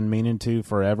because I've been meaning to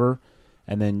forever,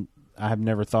 and then I have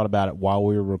never thought about it while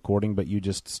we were recording, but you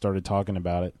just started talking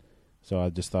about it, so I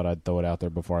just thought I'd throw it out there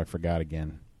before I forgot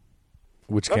again.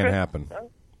 Which can happen.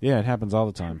 Yeah, it happens all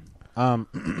the time. I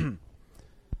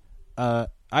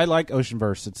like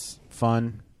Oceanverse. It's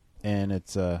fun, and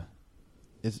it's I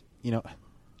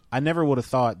never would have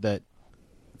thought that.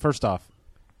 First off,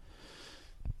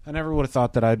 I never would have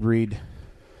thought that I'd read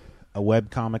a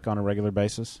web comic on a regular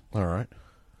basis. All right.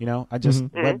 I just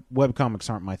web comics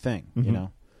aren't my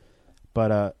thing.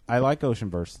 But I like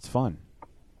Oceanverse. It's fun.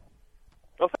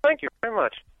 Well, thank you very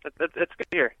much. It's good to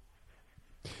hear.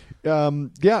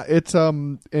 Yeah, it's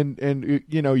and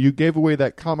you gave away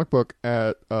that comic book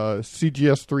at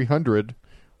CGS 300,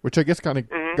 which I guess kind of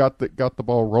got the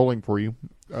ball rolling for you,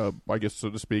 I guess, so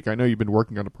to speak. I know you've been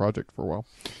working on a project for a while,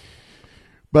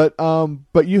 but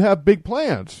you have big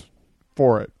plans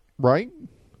for it, right?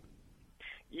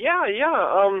 Yeah.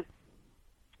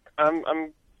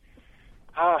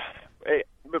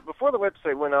 But before the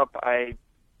website went up, I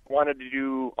wanted to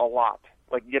do a lot,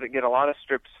 like get a lot of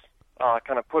strips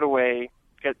kind of put away,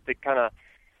 get a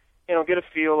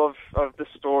feel of the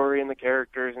story and the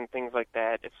characters and things like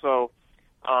that. So,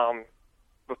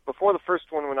 before the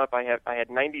first one went up, I had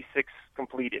 96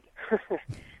 completed,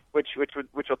 which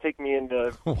will take me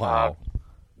into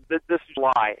this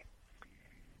July.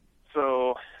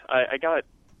 So I got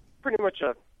pretty much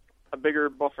a bigger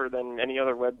buffer than any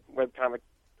other webcomic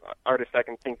artist I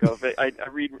can think of. I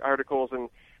read articles and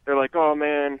they're like, "Oh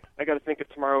man, I got to think of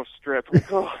tomorrow's strip."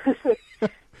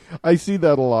 I see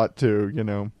that a lot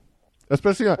too.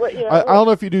 Especially on, I don't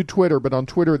know if you do Twitter, but on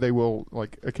Twitter they will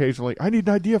occasionally. I need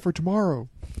an idea for tomorrow.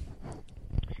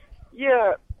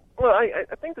 Yeah, well, I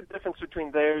think the difference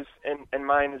between theirs and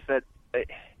mine is that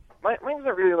mine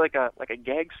isn't really like a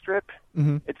gag strip.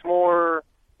 Mm-hmm. It's more,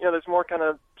 there's more kind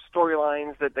of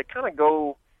storylines that kind of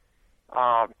go,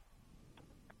 kind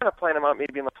of plan them out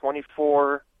maybe in the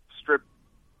 24 strip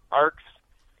arcs,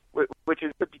 which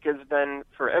is good because then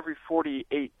for every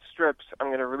 48 strips, I'm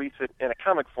going to release it in a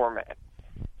comic format,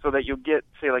 so that you'll get,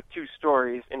 say, like 2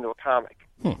 stories into a comic.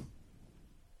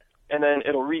 And then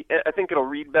I think it'll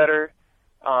read better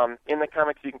in the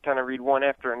comics. You can kind of read one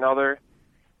after another,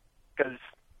 because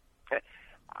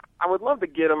I would love to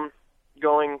get them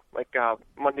going like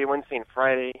Monday, Wednesday, and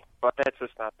Friday, but that's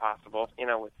just not possible.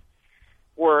 With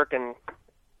work and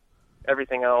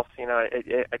everything else,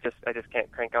 I just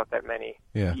can't crank out that many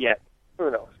yet.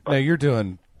 Who knows? Now you're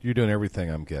doing everything.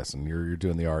 I'm guessing you're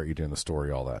doing the art, you're doing the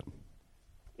story, all that.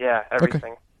 Yeah,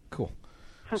 everything. Okay. Cool.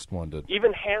 Just wanted to...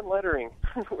 Even hand lettering,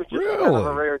 which is really? kind of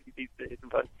a rarity these days.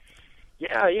 But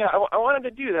yeah, I wanted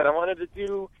to do that. I wanted to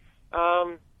do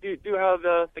how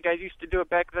the guys used to do it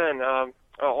back then,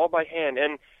 all by hand.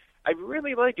 And I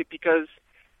really like it because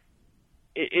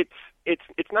it's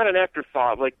not an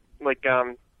afterthought like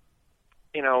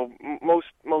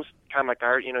most comic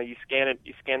art. You scan it,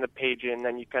 you scan the page in,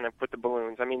 then you kind of put the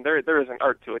balloons. I mean, there is an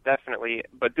art to it, definitely,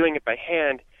 but doing it by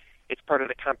hand, it's part of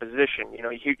the composition.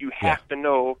 You have to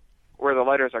know where the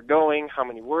letters are going, how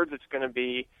many words it's going to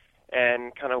be,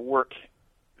 and kind of work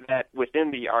that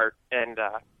within the art. And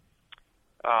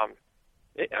I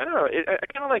don't know, I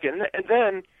kind of like it. And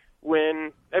then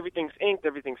when everything's inked,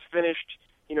 everything's finished,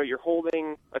 you're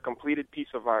holding a completed piece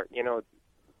of art.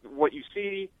 What you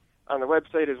see on the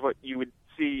website is what you would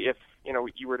see if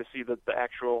you were to see the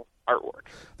actual artwork.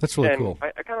 That's really and cool.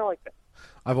 I kind of like that.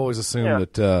 I've always assumed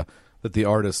that the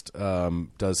artist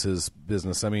does his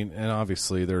business. I mean, and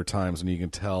obviously there are times when you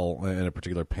can tell in a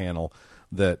particular panel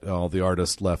that the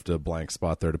artist left a blank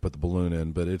spot there to put the balloon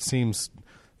in. But it seems,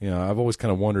 I've always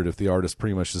kind of wondered if the artist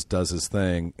pretty much just does his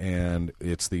thing, and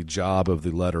it's the job of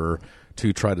the letterer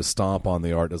to try to stomp on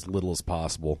the art as little as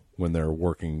possible when they're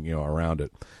working, around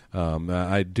it.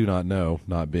 I do not know,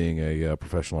 not being a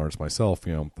professional artist myself,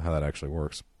 how that actually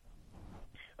works.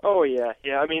 Oh yeah.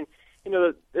 I mean,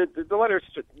 the letters,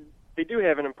 they do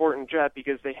have an important job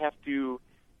because they have to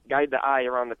guide the eye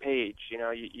around the page.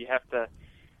 You have to,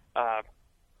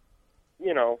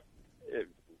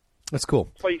 that's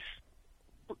cool. Place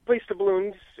the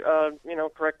balloons,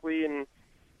 correctly, and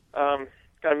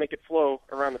kind of make it flow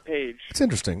around the page. It's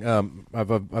interesting.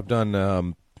 I've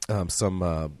done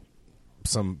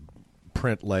some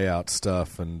print layout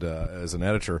stuff, and as an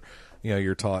editor,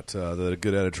 you're taught that a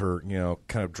good editor,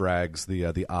 kind of drags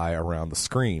the eye around the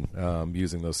screen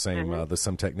using those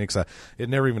same techniques. It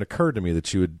never even occurred to me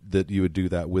that you would do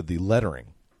that with the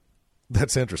lettering.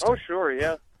 That's interesting. Oh, sure,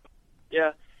 yeah.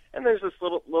 And there's just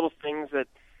little things that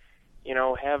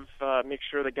have make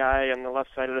sure the guy on the left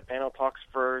side of the panel talks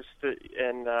first,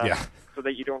 and so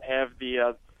that you don't have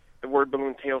the word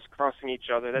balloon tails crossing each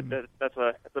other. That's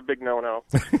a big no-no.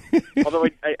 Although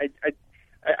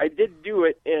I did do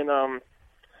it in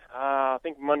I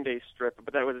think Monday's strip,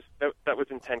 but that was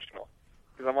intentional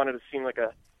because I wanted to seem like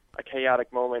a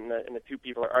chaotic moment, and the two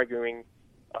people are arguing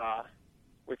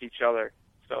with each other.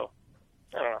 So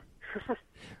I don't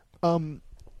know.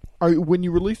 When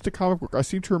you released the comic book, I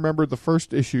seem to remember the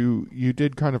first issue you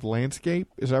did kind of landscape.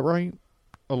 Is that right?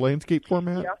 A landscape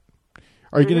format? Yeah.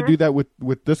 Are you going to do that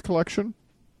with this collection?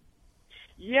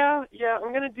 Yeah,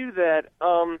 I'm going to do that.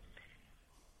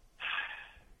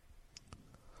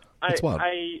 I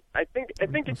think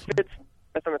it fits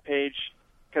that's on the page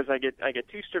because I get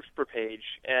 2 strips per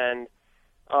page, and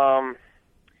I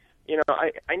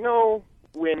know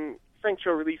when Frank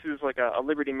Cho releases like a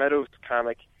Liberty Meadows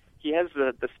comic, he has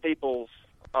the staples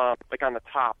like on the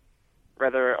top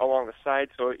rather along the side,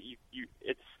 so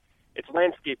it's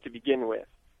landscape to begin with.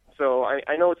 So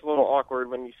I know it's a little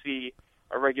awkward when you see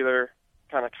a regular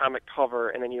kind of comic cover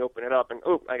and then you open it up and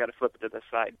I got to flip it to the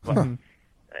side. But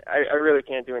I really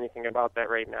can't do anything about that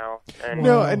right now. And,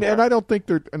 and I don't think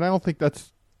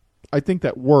that's. I think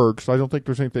that works. I don't think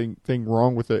there's anything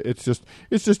wrong with it. It's just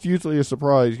usually a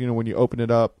surprise, when you open it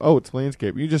up. Oh, it's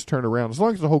landscape. You just turn around. As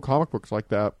long as the whole comic book's like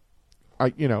that,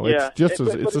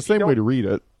 it's the same way to read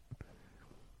it.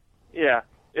 Yeah,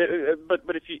 but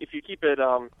if you keep it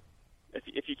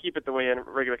if you keep it the way in a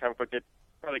regular comic book, it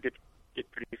probably get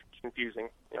pretty confusing.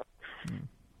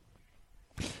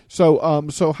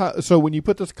 So when you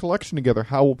put this collection together,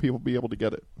 how will people be able to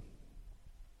get it?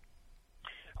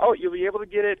 Oh, you'll be able to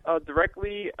get it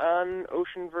directly on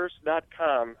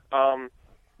oceanverse.com.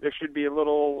 There should be a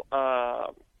little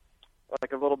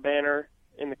like a little banner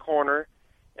in the corner,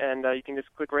 and you can just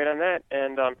click right on that.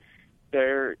 And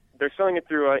they're selling it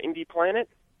through Indie Planet,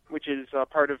 which is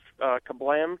part of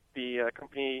Kablam, the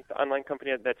company, the online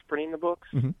company that's printing the books.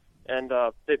 Mm-hmm. And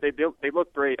they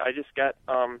look great. I just got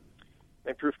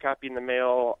my proof copy in the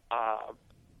mail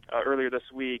earlier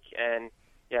this week, and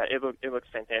yeah, it looks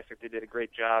fantastic. They did a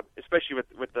great job, especially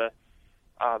with the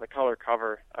color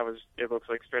cover. It looks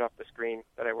like straight off the screen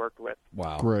that I worked with.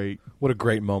 Wow, great! What a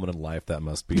great moment in life that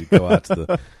must be. To go out to the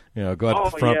to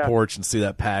the front porch and see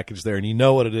that package there, and you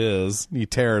know what it is. You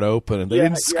tear it open, and they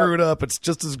didn't screw it up. It's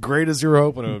just as great as you were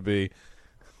hoping it would be.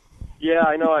 Yeah,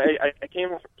 I know. I came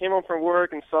home from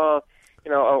work and saw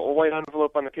a white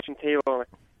envelope on the kitchen table. I'm like,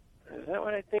 is that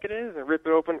what I think it is? And rip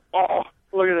it open. Oh,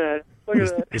 look at that! Look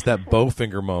at that! It's that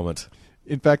Bowfinger moment.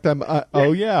 In fact, I'm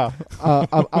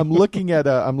looking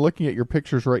at your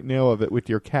pictures right now of it with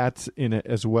your cats in it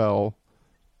as well.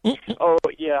 Oh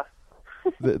yeah.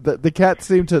 the cats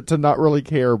seem to not really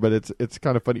care, but it's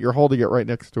kind of funny. You're holding it right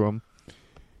next to them.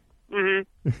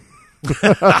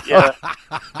 Mm-hmm. Yeah.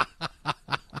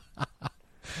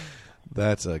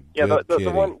 That's a good kitty.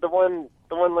 the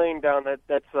one laying down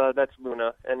that's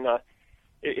Luna, and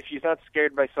if she's not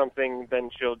scared by something, then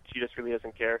she just really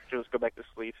doesn't care. She'll just go back to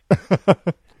sleep.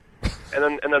 and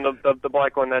then the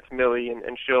black one, that's Millie,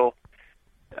 and she'll.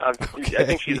 Okay. I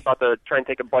think she's about to try and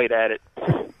take a bite at it.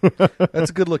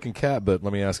 That's a good-looking cat, but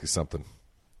let me ask you something.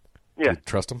 Yeah. Do you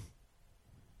trust him?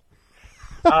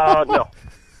 No.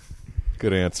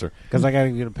 Good answer. Because I got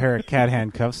to get a pair of cat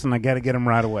handcuffs, and I got to get them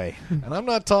right away. And I'm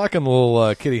not talking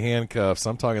little kitty handcuffs.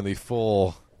 I'm talking the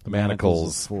full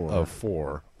manacles of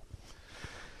four.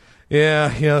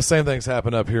 Yeah, same things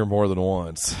happen up here more than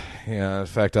once. Yeah, in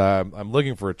fact, I'm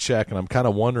looking for a check, and I'm kind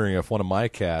of wondering if one of my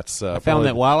cats. I found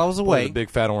that while I was away. The big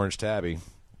fat orange tabby.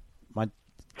 My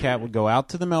cat would go out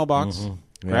to the mailbox,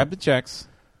 grab the checks,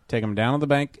 take them down to the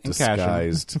bank, and cash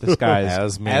them.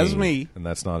 Disguised as me. And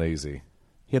that's not easy.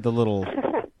 He had the little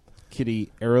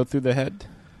kitty arrow through the head.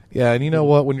 Yeah, and you know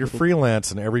what? When you're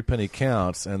freelancing, every penny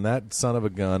counts, and that son of a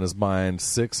gun is buying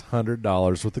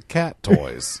 $600 worth of cat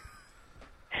toys.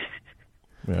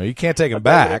 You can't take them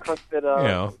back.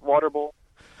 Water bowl.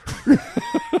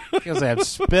 Because they have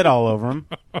spit all over them.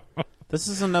 This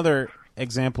is another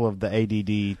example of the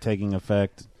ADD taking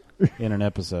effect in an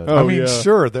episode.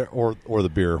 Sure, or the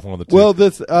beer, one of the two. Well,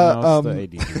 this no,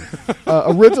 it's the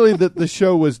ADD. Originally the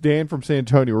show was Dan from San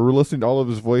Antonio. We were listening to all of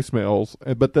his voicemails,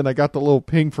 but then I got the little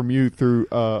ping from you through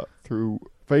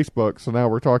Facebook. So now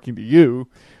we're talking to you,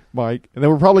 Mike, and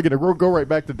then we're probably going to go right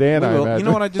back to Dan. I imagine. You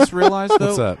know what I just realized though?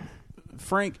 What's that?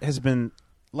 Frank has been.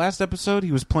 Last episode,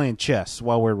 he was playing chess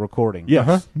while we're recording.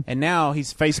 Yeah. And now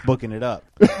he's Facebooking it up.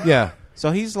 Yeah.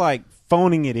 So he's like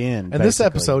phoning it in. And basically. this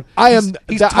episode, I am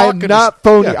not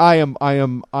phoning. Yeah. I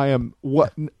am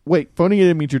what? Wait, phoning it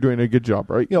in means you're doing a good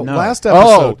job, right? No. Last episode.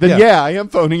 Oh, then I am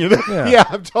phoning it in. Yeah,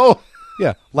 I'm told.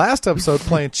 Yeah. Last episode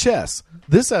playing chess.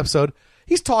 This episode,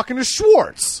 he's talking to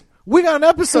Schwartz. We got an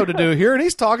episode to do here, and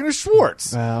he's talking to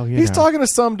Schwartz. Well, he's talking to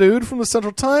some dude from the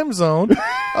Central Time Zone,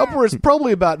 up where it's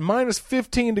probably about minus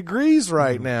 15 degrees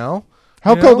right now.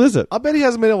 How cold is it? I bet he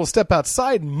hasn't been able to step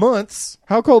outside in months.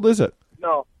 How cold is it?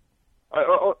 No.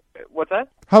 What's that?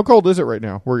 How cold is it right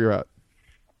now? Where you're at?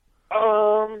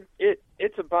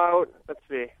 It's about. Let's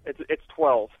see. It's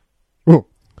 12. Ooh.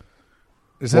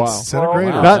 Is that centigrade?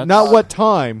 Wow. Not what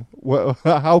time.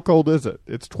 How cold is it?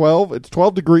 It's 12. It's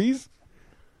 12 degrees.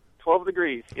 12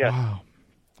 degrees, yes. Wow.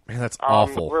 Man, that's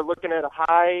awful. We're looking at a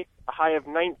high of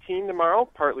 19 tomorrow,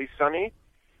 partly sunny.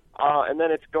 And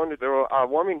then it's going to the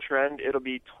warming trend. It'll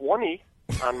be 20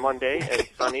 on Monday and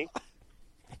sunny.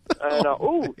 And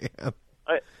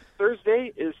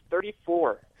Thursday is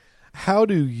 34. How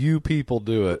do you people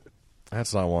do it?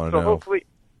 That's what I want to know. Hopefully,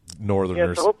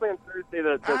 Northerners. Yeah, so hopefully on Thursday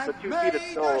the 2 feet of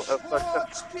snow.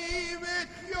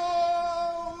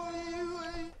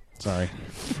 Sorry.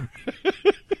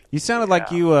 You sounded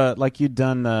like you'd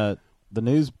done the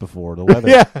news before, the weather.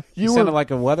 Yeah, you sounded like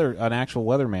an actual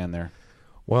weatherman there.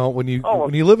 Well, when you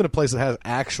live in a place that has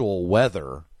actual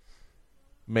weather,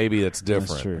 maybe it's different.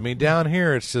 That's true. I mean, down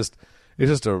here it's just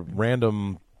a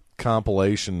random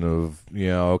compilation of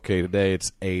okay, today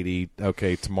it's 80,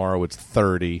 okay, tomorrow it's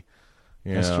 30,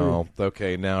 That's true.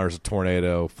 Okay, now there's a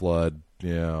tornado, flood,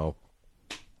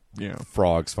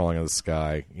 frogs falling out of the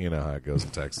sky. You know how it goes in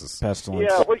Texas. Pestilence.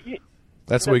 Yeah,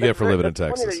 that's what we get for living in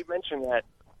Texas. Funny that you mentioned that.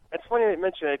 It's funny that you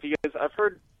mentioned that because I've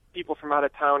heard people from out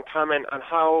of town comment on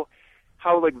how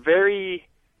like very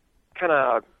kind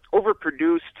of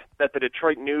overproduced that the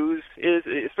Detroit news is,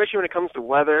 especially when it comes to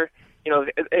weather.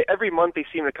 Every month they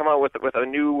seem to come out with a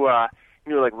new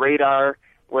like radar,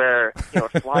 where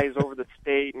it flies over the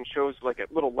state and shows like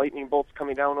little lightning bolts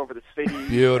coming down over the city.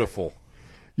 Beautiful.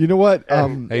 You know what?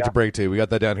 Hate to break it to you, we got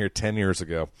that down here 10 years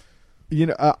ago. You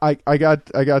know, I got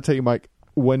to tell you, Mike.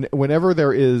 Whenever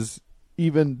there is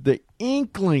even the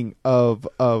inkling of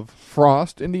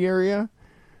frost in the area,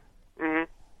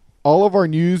 all of our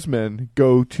newsmen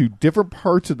go to different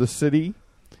parts of the city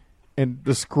and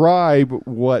describe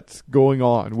what's going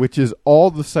on, which is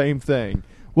all the same thing.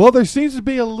 Well, there seems to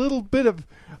be a little bit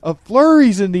of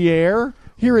flurries in the air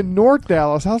here in North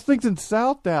Dallas. How's things in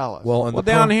South Dallas? Well,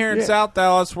 down here in South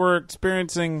Dallas, we're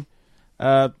experiencing,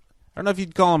 I don't know if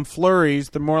you'd call them flurries.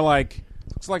 They're more like,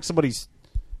 it's like somebody's,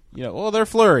 they're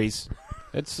flurries.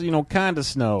 It's, kind of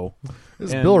snow.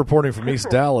 This is Bill reporting from East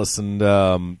Dallas, and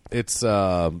it's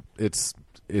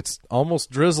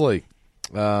almost drizzly.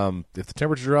 If the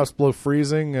temperature drops below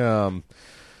freezing, it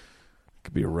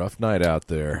could be a rough night out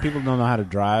there. People don't know how to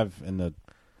drive in the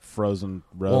frozen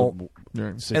road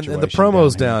situation. And the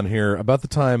promos down here about the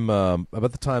time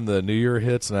the New Year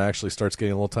hits and it actually starts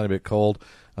getting a little tiny bit cold.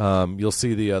 You'll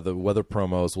see the weather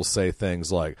promos will say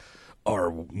things like,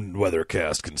 "Our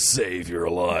weathercast can save your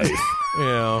life."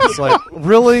 It's like,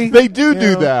 really? They do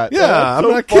that. Yeah, I'm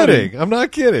not kidding. I'm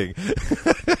not kidding.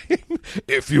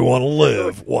 If you want to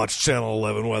live, watch Channel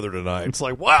 11 Weather tonight. It's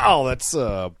like, wow, that's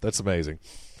amazing.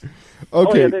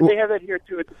 Okay, they have that here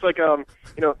too. It's like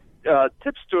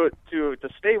tips to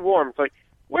stay warm. It's like,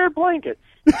 wear blankets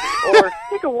or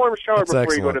take a warm shower That's before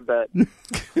excellent. you go to bed,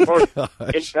 or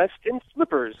invest in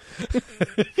slippers.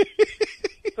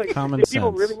 It's like, Common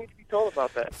people sense. really need to be told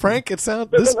about that. Frank, it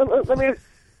sounds. Let me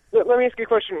ask you a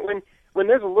question. When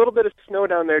there's a little bit of snow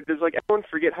down there, does everyone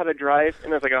forget how to drive?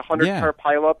 And there's like a 100-car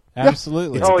pileup.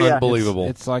 Absolutely. It's unbelievable.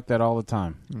 It's like that all the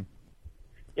time.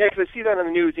 Yeah, because I see that on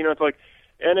the news. It's like,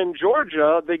 and in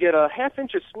Georgia they get a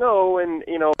half-inch of snow, and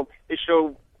they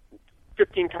show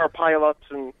 15-car pileups,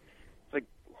 and it's like,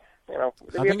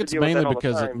 I think it's mainly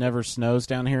because it never snows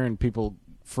down here, and people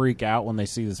freak out when they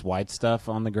see this white stuff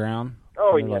on the ground.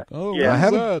 Oh, and they're like, oh, yeah.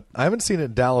 I haven't seen it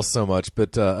in Dallas so much,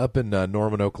 but up in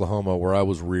Norman, Oklahoma, where I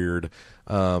was reared,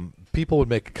 people would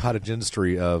make a cottage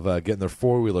industry of getting their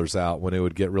four-wheelers out when it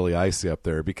would get really icy up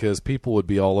there, because people would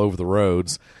be all over the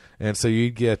roads. And so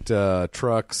you'd get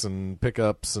trucks and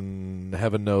pickups and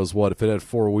heaven knows what. If it had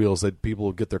four wheels, people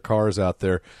would get their cars out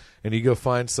there. And you go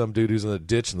find some dude who's in the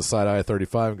ditch in the side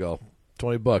I-35 and go,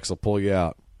 $20, I'll pull you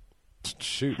out.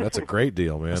 Shoot, that's a great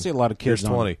deal, man. I see a lot of kids Here's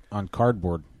 20. on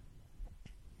cardboard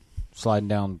sliding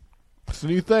down. It's a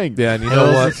new thing. Yeah, and you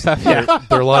know what?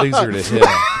 They're a lot easier to hit.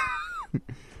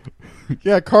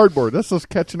 Yeah, cardboard. That's just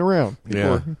catching around.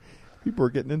 People are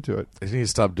getting into it. You need to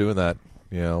stop doing that,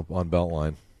 on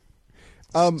Beltline.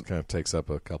 It kind of takes up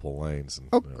a couple lanes.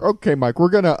 And, Okay, Mike, we're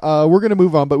gonna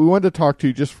move on, but we wanted to talk to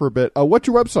you just for a bit. What's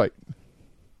your website?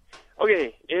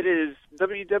 Okay, it is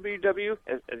www,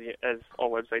 as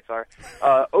all websites are,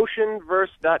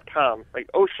 oceanverse.com, like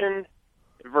ocean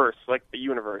verse, like the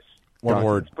universe. One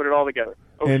word. Let's put it all together.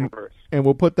 Oceanverse. And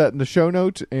we'll put that in the show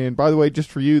notes. And by the way, just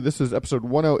for you, this is episode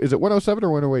 10. Is it 107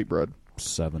 or 108, Brad?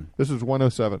 7. This is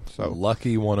 107. So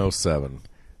lucky 107.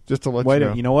 Just to let Wait, you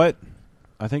know. you know what?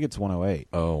 I think it's 108.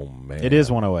 Oh man, it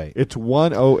is 108. It's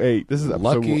 108. This is episode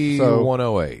lucky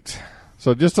 108.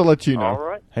 So just to let you know. All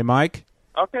right. Hey, Mike.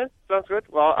 Okay, sounds good.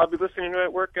 Well, I'll be listening to it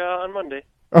at work on Monday.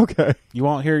 Okay. You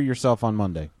won't hear yourself on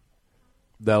Monday.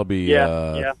 That'll be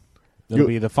yeah. It'll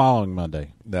be the following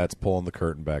Monday. That's pulling the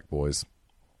curtain back, boys.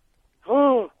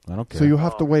 Oh. I don't care. So you'll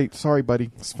have to wait. Sorry,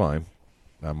 buddy. It's fine.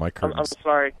 My curtains. I'm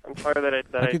sorry. I'm sorry that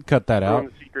I could cut that out.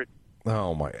 ruined the secret.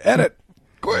 Oh my! Edit.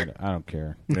 Quick. I don't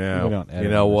care. Yeah. We don't edit You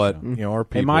know on what? this show. Our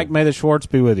people. Hey, Mike, may the Schwartz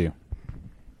be with you.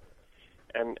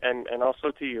 And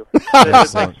also to you.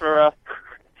 Thanks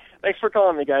for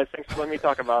calling me, guys. Thanks for letting me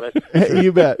talk about it. Hey,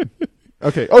 you bet.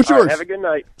 Okay. All Oceanverse. right, have a good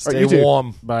night. Stay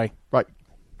warm. Bye. Bye.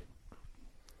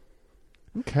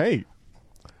 Okay.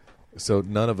 So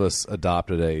none of us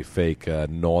adopted a fake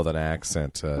northern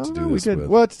accent to do we this did. with.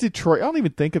 Well, it's Detroit. I don't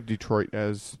even think of Detroit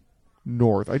as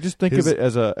north. I just think of it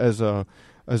as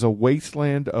a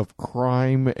wasteland of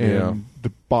crime and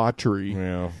debauchery.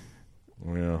 Yeah.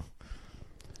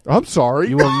 I'm sorry.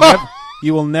 You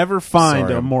will never find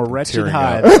Sorry, a more I'm wretched tearing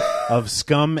hive up. of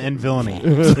scum and villainy.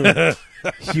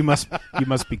 You must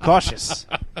be cautious.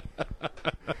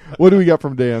 What do we got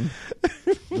from Dan?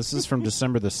 This is from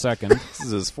December the 2nd. This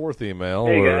is his fourth email.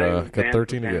 Hey We're guys, got Dan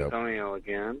 13 to from San go. Antonio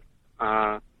again.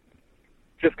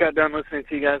 Just got done listening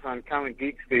to you guys on Comic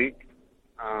Geek Speak.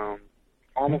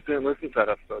 Almost didn't listen to that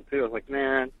episode too. I was like,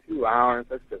 man, 2 hours.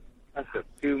 That's just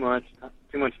too much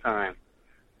time.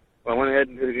 Well, I went ahead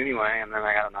and did it anyway, and then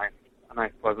I got a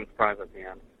nice pleasant surprise at the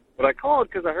end. But I called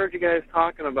because I heard you guys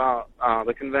talking about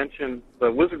the convention,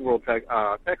 the Wizard World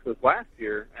Texas last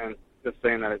year, and just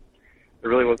saying that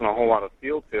there really wasn't a whole lot of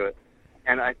feel to it.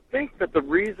 And I think that the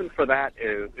reason for that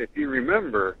is, if you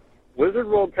remember, Wizard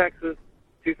World Texas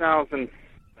 2007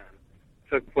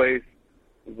 took place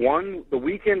the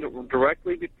weekend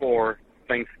directly before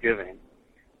Thanksgiving.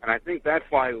 And I think that's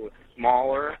why it was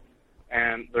smaller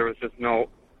and there was just no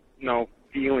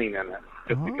feeling in it,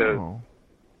 just because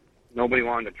nobody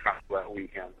wanted to travel that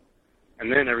weekend.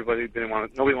 And then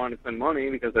nobody wanted to spend money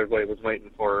because everybody was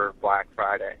waiting for Black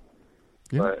Friday.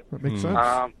 Yeah, that makes sense.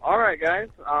 All right, guys.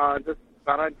 Just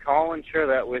thought I'd call and share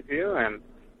that with you, and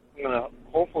I'm going to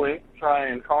hopefully try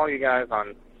and call you guys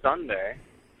on Sunday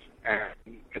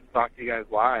and get to talk to you guys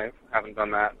live. Haven't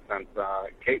done that since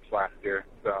Capes last year,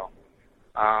 so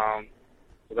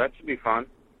that should be fun.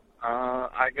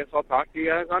 I guess I'll talk to you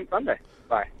guys on Sunday.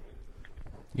 Bye.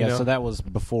 Yeah, so that was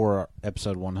before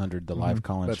episode 100, the live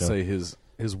call-in show. Let's say his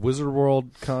Wizard World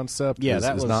concept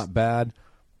is not bad,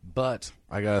 but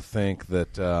I got to think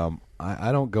that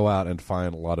I don't go out and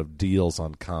find a lot of deals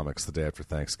on comics the day after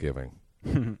Thanksgiving.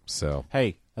 So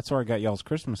hey, that's where I got y'all's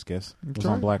Christmas gifts. It was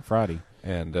right. on Black Friday.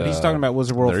 And he's talking about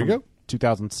Wizard World there you from go.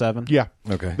 2007. Yeah.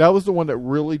 Okay. That was the one that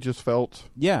really just felt.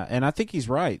 Yeah, and I think he's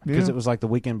right because it was like the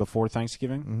weekend before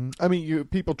Thanksgiving. Mm-hmm. I mean,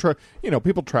 people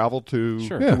travel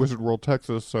to Wizard World,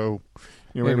 Texas, so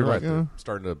maybe right. like, They're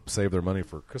starting to save their money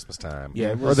for Christmas time.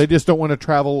 Yeah, or they just don't want to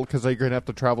travel because they're going to have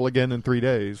to travel again in 3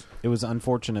 days. It was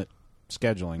unfortunate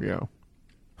scheduling. Yeah.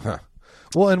 Huh.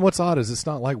 Well, and what's odd is it's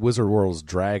not like Wizard World's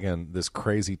dragging this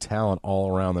crazy talent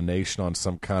all around the nation on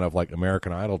some kind of like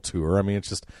American Idol tour. I mean, it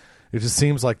just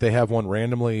seems like they have one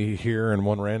randomly here and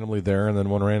one randomly there and then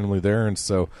one randomly there. And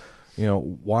so,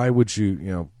 why would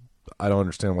you, I don't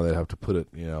understand why they'd have to put it,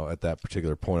 at that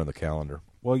particular point on the calendar.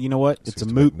 Well, you know what? It's a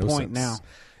moot point now.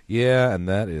 Yeah, and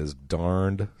that is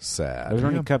darned sad. Are there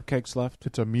any cupcakes left?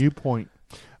 It's a mute point.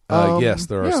 Yes,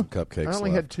 there are some cupcakes I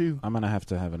only left. had 2. I'm going to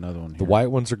have another one here. The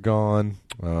white ones are gone.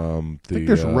 I think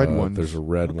there's red ones. There's a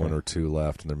red one or 2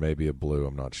 left, and there may be a blue.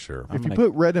 I'm not sure. If you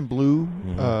put red and blue...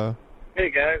 Hey,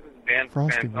 guys. This is Dan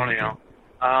from San Antonio.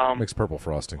 Makes purple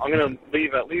frosting. I'm going to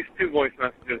leave at least 2 voice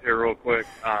messages here real quick.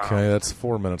 Okay, that's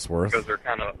 4 minutes worth. Because they're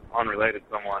kind of unrelated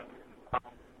somewhat.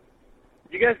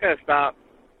 You guys got to stop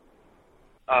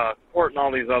supporting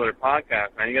all these other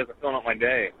podcasts, man. You guys are filling up my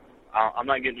day. I'm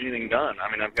not getting anything done. I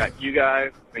mean, I've got you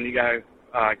guys, and you guys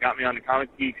got me on the Comic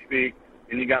Geek Speak,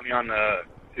 and you got me on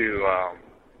to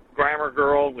Grammar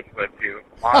Girl, which led to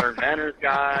Modern Manners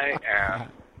Guy, and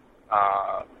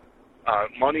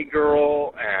Money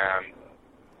Girl, and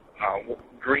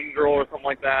Green Girl, or something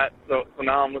like that. So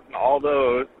now I'm listening to all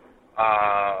those.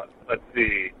 Let's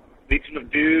see, Legion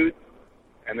of Dudes,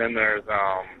 and then there's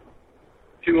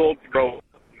Too Old to Grow Up.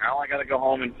 Now I got to go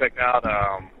home and check out.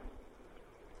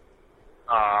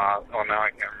 Now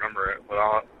I can't remember it, but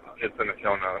it's in the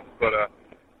show notes. But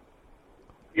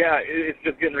yeah, it's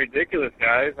just getting ridiculous,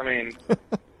 guys. I mean,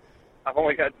 I've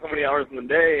only got so many hours in the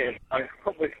day, and I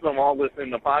hopefully I'm all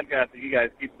listening to podcasts that you guys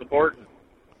keep supporting.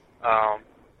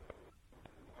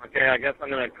 Okay, I guess I'm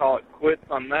going to call it quits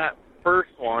on that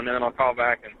first one, and then I'll call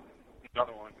back and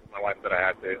another one because my wife said I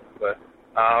had to. But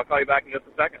I'll call you back in just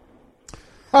a second.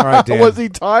 All right, Dan. Was he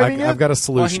timing it? I've got a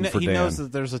solution for Dan. He knows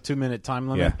that there's a 2-minute time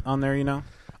limit on there,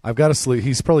 I've got a solution.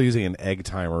 He's probably using an egg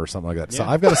timer or something like that. So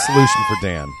I've got a solution for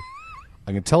Dan.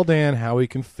 I can tell Dan how he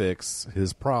can fix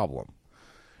his problem.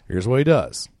 Here's what he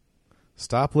does.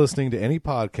 Stop listening to any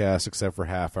podcast except for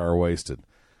Half Hour Wasted.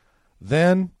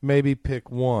 Then maybe pick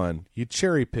one. You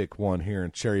cherry pick one here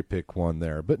and cherry pick one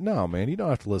there. But no, man, you don't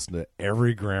have to listen to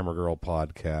every Grammar Girl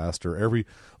podcast or every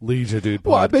Legion Dude podcast.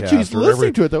 Well, I bet you he's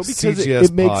listening to it, though, because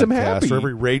it makes him happy. Or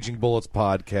every Raging Bullets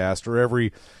podcast or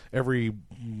every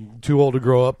Too Old to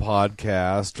Grow Up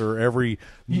podcast or every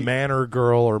Manor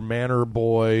Girl or Manor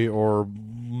Boy or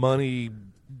Money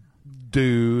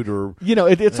Dude or...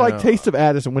 it's like Taste of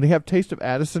Addison. When they have Taste of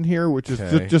Addison here, which is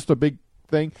just a big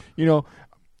thing,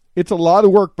 it's a lot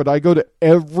of work, but I go to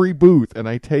every booth and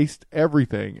I taste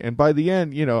everything. And by the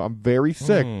end, I'm very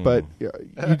sick, but you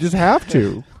just have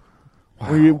to.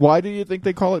 Wow. Why do you think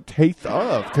they call it Taste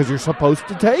of? Because you're supposed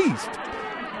to taste.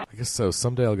 I guess so.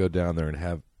 Someday I'll go down there and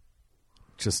have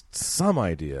just some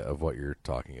idea of what you're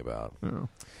talking about. Oh.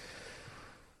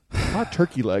 Not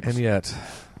turkey legs. And yet...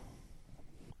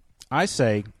 I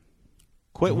say,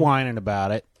 quit whining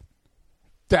about it.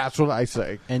 That's what I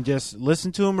say. And just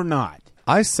listen to him or not.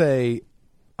 I say,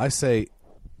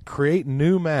 create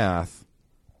new math,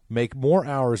 make more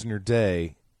hours in your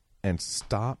day, and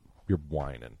stop your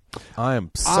whining. I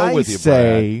am so with you,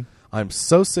 Brad. I'm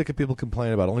so sick of people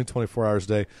complaining about only 24 hours a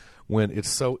day when it's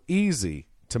so easy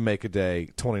to make a day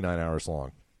 29 hours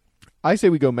long. I say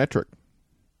we go metric.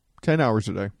 10 hours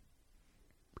a day.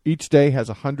 Each day has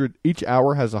 100. Each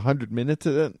hour has 100 minutes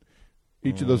in it.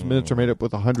 Each of those minutes are made up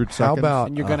with 100 seconds. How about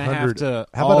And you're going to have to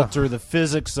how about alter the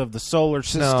physics of the solar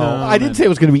system. No, I didn't say it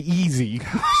was going to be easy.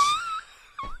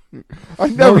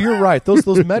 No, you're right. Those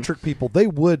metric people, they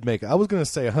would make it. I was going to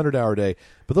say 100-hour day,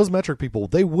 but those metric people,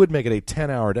 they would make it a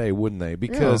 10-hour day, wouldn't they?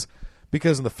 Because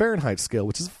in the Fahrenheit scale,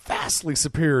 which is vastly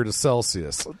superior to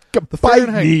Celsius,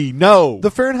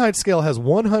 the Fahrenheit scale has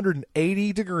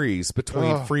 180 degrees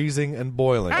between freezing and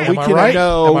boiling. Am I right?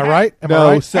 No, Am I right?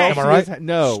 Celsius.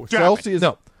 No, Celsius.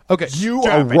 No. Okay. You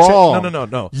are wrong.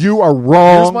 No. You are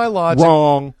wrong. Here's my logic.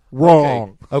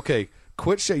 Wrong. Okay.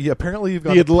 Quit. Apparently, you've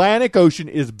got the Atlantic Ocean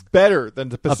is better than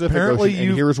the Pacific Ocean,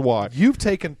 and here's why. You've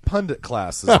taken pundit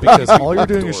classes because all you're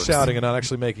doing is shouting and not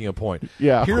actually making a point.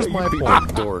 Yeah. Here's my point.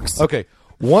 Dorks. Okay.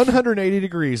 180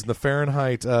 degrees in the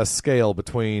Fahrenheit scale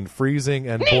between freezing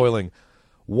and boiling.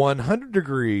 100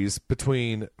 degrees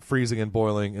between freezing and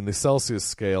boiling in the Celsius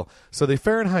scale. So the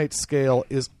Fahrenheit scale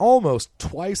is almost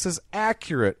twice as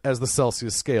accurate as the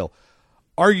Celsius scale.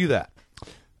 Argue that.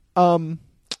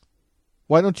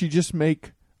 Why don't you just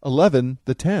make 11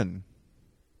 the 10?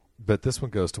 But this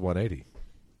one goes to 180.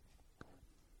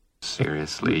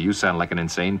 Seriously, you sound like an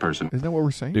insane person. Isn't that what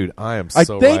we're saying? Dude, I am so right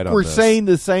on this. I think we're saying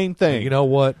the same thing. You know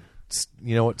what?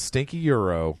 Stinky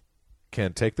Euro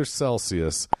can take their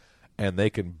Celsius and they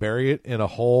can bury it in a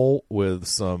hole with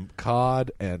some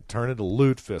cod and turn it to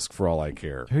lutefisk for all I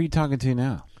care. Who are you talking to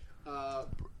now?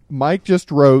 Mike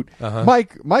just wrote.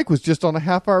 Mike was just on a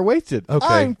half-hour wasted. Okay.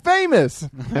 I'm famous,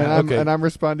 and I'm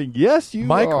responding. Yes, you.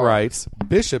 Mike are. writes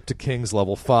Bishop to King's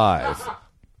level 5.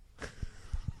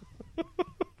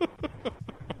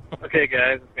 Okay,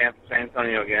 guys, it's Dan from San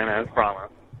Antonio again, as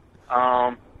promised.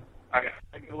 I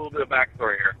give a little bit of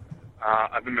backstory here.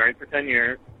 I've been married for 10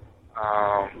 years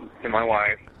to my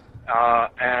wife,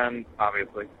 and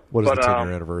obviously. What is the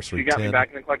 10-year anniversary? She got 10? me back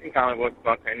into collecting comic books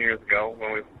about 10 years ago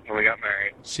when we got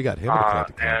married. She got him to collect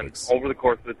the comics. And over the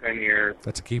course of the 10 years,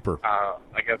 that's a keeper. I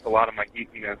guess a lot of my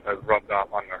geekiness has rubbed off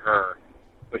onto her.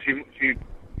 But she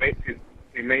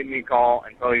made me call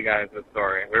and tell you guys this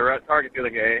story. We were at Target the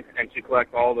other day, and she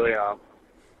collects all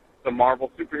the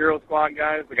Marvel superhero squad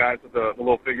guys, the guys with the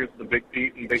little figures with the big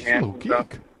feet and big hands and stuff.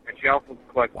 And she also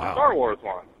collects the Star Wars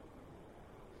ones.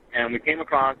 And we came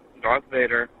across Darth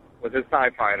Vader with his TIE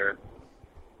fighter,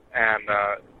 and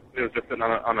it was just sitting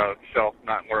on a shelf,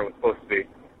 not where it was supposed to be.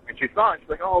 And she saw it, and she's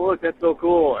like, "Oh, look, that's so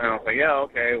cool." And I was like, "Yeah,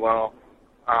 okay, well,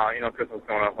 Christmas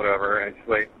coming up, whatever." And she's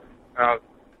like,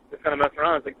 just kind of messing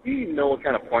around. I was like, "Do you know what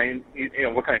kind of plane,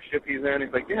 what kind of ship he's in?"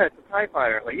 He's like, "Yeah, it's a TIE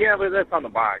fighter." I'm like, "Yeah, but that's on the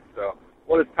box, so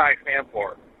what does TIE stand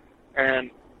for?"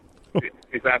 And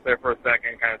she sat there for a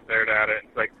second, kind of stared at it.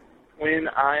 It's like, twin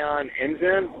ion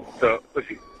engine? So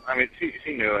she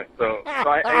knew it. So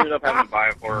I ended up having to buy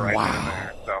it for her right then and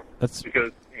there. So That's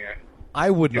because I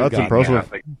would not That's have gotten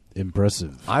impressive. that.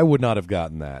 Impressive. I would not have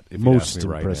gotten that if you Most asked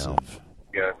me right impressive. now.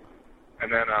 yeah.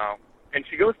 And then and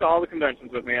she goes to all the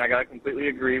conventions with me. I gotta completely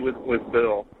agree with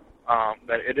Bill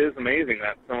that it is amazing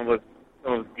that some of us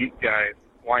geek guys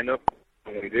wind up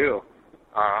when we do.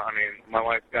 My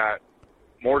wife's got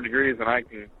more degrees than I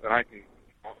can.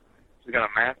 She's got a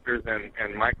master's in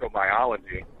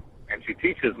microbiology, and she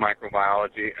teaches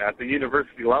microbiology at the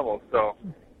university level. So,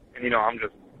 and I'm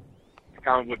just a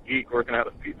comic book geek working at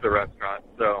a pizza restaurant.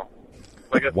 So,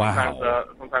 I guess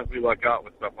sometimes we luck out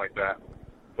with stuff like that.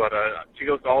 But she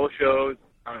goes to all the shows.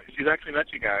 She's actually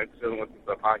met you guys. She doesn't listen to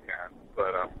the podcast,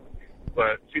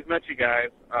 but she's met you guys.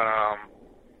 I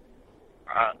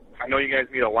know you guys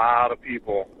meet a lot of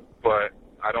people, but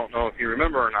I don't know if you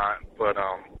remember or not. But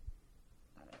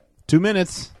 2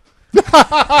 minutes.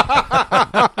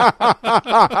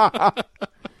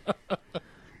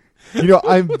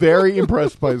 I'm very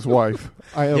impressed by his wife.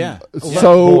 I am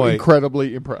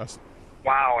incredibly impressed.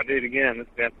 Wow, I did it again. This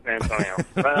is San Antonio.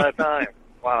 Right out of time.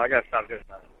 Wow, I got to stop doing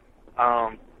that.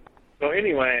 So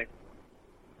anyway,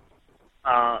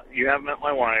 you have met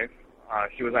my wife.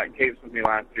 She was at Capes with me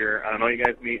last year. I know you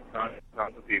guys meet tons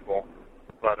of people,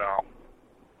 but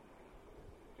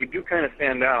we do kind of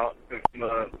stand out.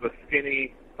 The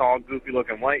skinny, tall,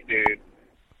 goofy-looking white dude,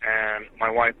 and my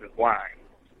wife is black.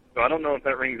 So I don't know if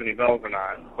that rings any bells or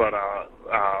not, but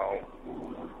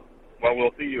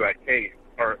we'll see you at Capes.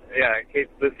 At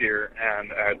Capes this year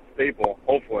and at Staple,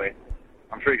 hopefully.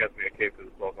 I'm sure you guys will be at Capes as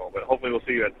local, but hopefully we'll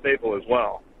see you at Staple as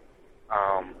well.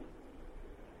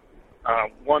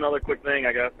 One other quick thing,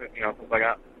 I guess, since I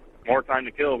got more time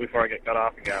to kill before I get cut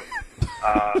off again.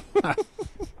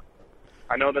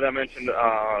 I know that I mentioned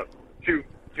two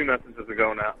messages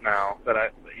ago now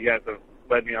that you guys have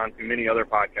led me on to many other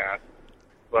podcasts.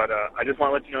 But I just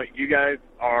want to let you know, you guys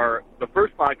are the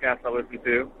first podcast I listen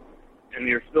to, and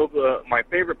you're still my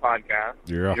favorite podcast.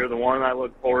 Yeah. You're the one I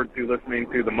look forward to listening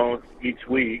to the most each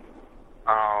week.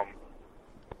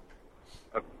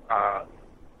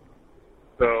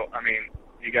 So, I mean,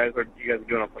 you guys are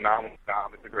doing a phenomenal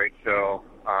job. It's a great show.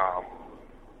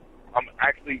 I'm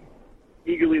actually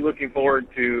eagerly looking forward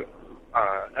to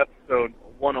episode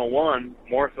 101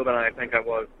 more so than I think I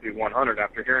was to 100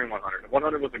 after hearing 100.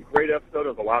 100 was a great episode. It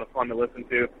was a lot of fun to listen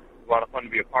to. It was a lot of fun to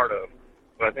be a part of.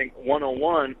 But I think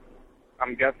 101,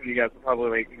 I'm guessing you guys will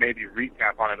probably maybe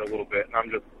recap on it a little bit. And I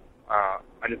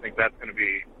just think that's going to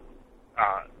be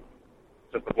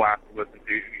just a blast to listen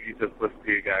to. You just listen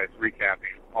to you guys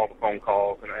recapping all the phone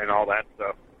calls and all that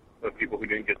stuff. The people who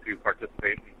didn't get to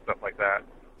participate and stuff like that.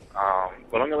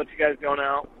 But I'm going to let you guys go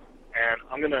now. And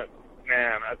I'm going to,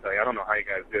 man, I tell you, I don't know how you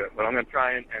guys do it, but I'm going to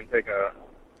try and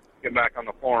get back on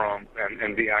the forums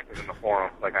and be active in the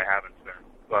forums like I haven't been.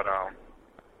 But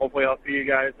hopefully I'll see you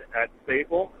guys at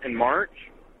Staple in March.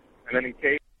 And then in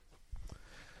case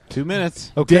 2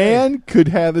 minutes. Okay. Dan could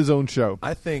have his own show.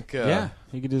 I think. Yeah,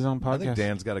 he could do his own podcast. I think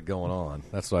Dan's got it going on.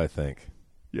 That's what I think.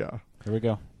 Yeah. Here we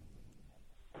go.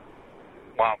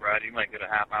 Wow, Brad, you might get a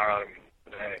half hour out of me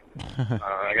today.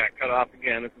 I got cut off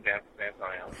again. This is Dan from San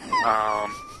Antonio.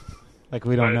 Like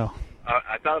we don't know.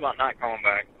 I thought about not calling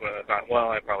back, but I thought,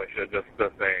 well, I probably should just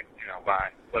say, bye.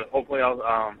 But hopefully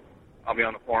I'll be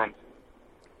on the forums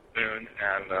soon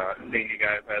and seeing you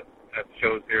guys at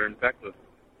shows here in Texas.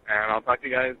 And I'll talk to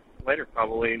you guys later,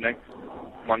 probably next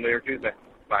Monday or Tuesday.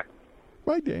 Bye.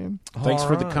 Bye, Dan. Thanks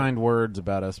for the kind words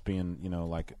about us being,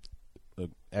 like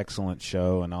an excellent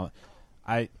show and all.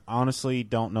 I honestly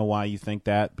don't know why you think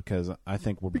that, because I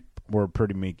think we're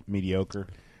pretty mediocre.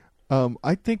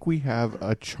 I think we have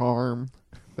a charm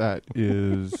that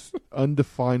is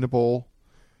undefinable.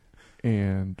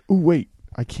 And wait,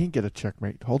 I can't get a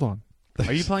checkmate. Hold on.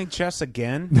 Are you playing chess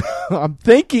again? I'm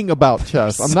thinking about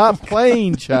chess. I'm not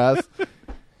playing chess.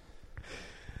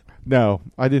 No,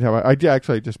 I did have. I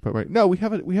actually just put my. No, we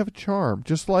have a charm,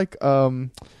 just like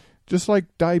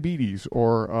diabetes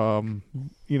or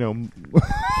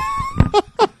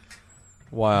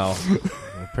Wow.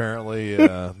 Apparently,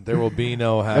 there will be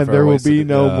no half. And there will be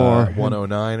no more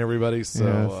 109. Everybody.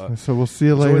 So, yes. So we'll see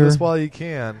you enjoy later. This while you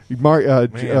can.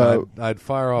 Man, I'd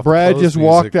fire off. Brad just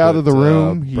walked out of the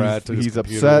room. Brad took he's his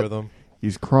upset. with him.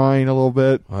 He's crying a little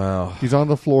bit. Wow. He's on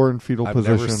the floor in fetal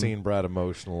position. I've never seen Brad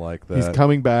emotional like that. He's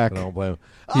coming back. I don't blame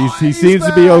him. He seems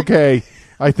to be okay.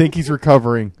 I think he's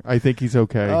recovering. I think he's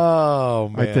okay. Oh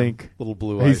man! I think little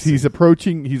blue. He's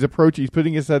approaching. He's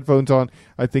putting his headphones on.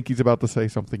 I think he's about to say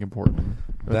something important.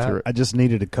 I just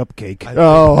needed a cupcake.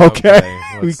 Okay.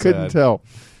 We couldn't tell.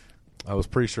 I was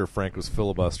pretty sure Frank was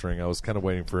filibustering. I was kind of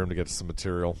waiting for him to get to some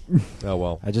material. Oh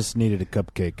well. I just needed a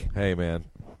cupcake. Hey man,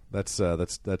 that's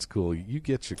cool. You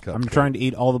get your cupcake. I'm trying to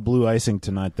eat all the blue icing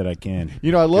tonight that I can.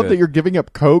 I love that you're giving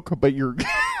up Coke, but you're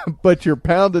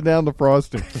pounding down the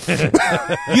frosting.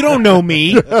 You don't know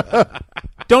me.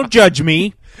 Don't judge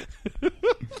me.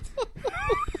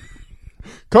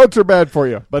 Cokes are bad for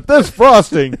you, but this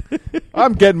frosting,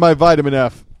 I'm getting my vitamin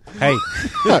F. Hey.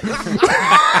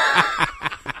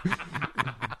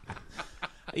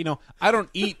 I don't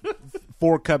eat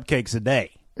 4 cupcakes a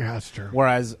day. Yeah, that's true.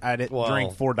 Whereas I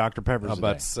drink 4 Dr. Peppers a day. I'm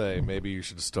about to say, maybe you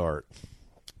should start.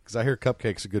 Because I hear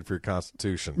cupcakes are good for your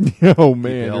constitution. Oh,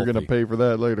 man, you're going to pay for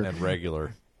that later. And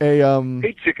regular. Hey,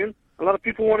 Hey, chicken. A lot of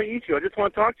people want to eat you. I just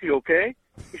want to talk to you, okay?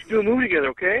 We should do a movie together,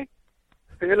 okay?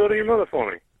 Say hello to your mother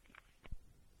for me.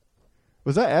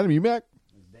 Was that Adam Umack?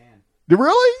 Dan.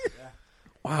 Really? Yeah.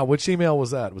 Wow, which email was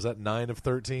that? Was that 9 of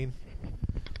 13?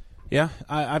 Yeah,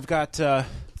 I've got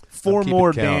 4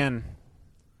 more, Dan.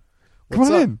 Come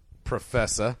on in.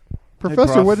 Professor.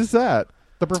 Professor, Hey, what is that?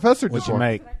 The professor just What'd you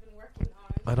make?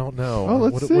 I don't know. Oh,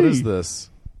 let's see. What is this?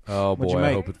 Oh, What'd you boy, I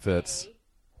make? hope it fits.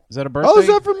 Is that a birthday? Oh, is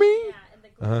that for me?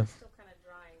 Uh-huh.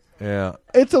 Yeah.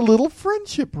 It's a little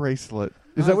friendship bracelet.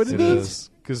 Is that what it is?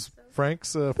 Because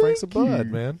Frank's a bud,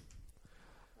 man.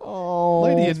 Oh,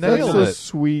 lady, you nailed that's so it.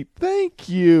 Sweet. Thank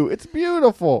you. It's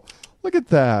beautiful. Look at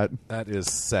that. That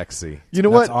is sexy. You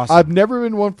know That's what? awesome. I've never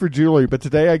been one for jewelry, but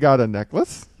today I got a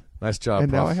necklace. Nice job,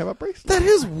 And now Prof. I have a bracelet. That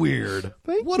is weird.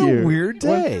 Thank what you. a weird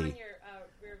day.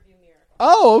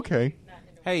 Oh, okay.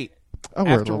 Hey, I'll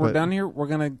wear it a after little we're bit. done here, we're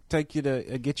going to take you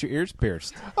to get your ears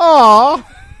pierced. Aw.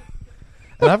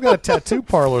 And I've got a tattoo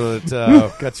parlor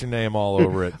that got your name all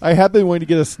over it. I have been wanting to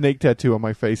get a snake tattoo on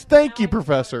my face. Thank you,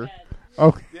 Professor.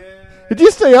 Okay. Did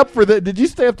you stay up for that? Did you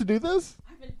stay up to do this?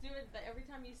 I've been doing that every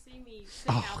time you see me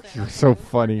Oh, you're so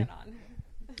funny.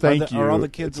 Thank you. Are all the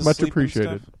kids it's much asleep and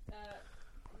appreciated. stuff?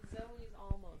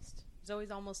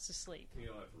 Zoe's almost asleep.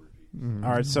 Mm.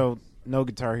 All right, so no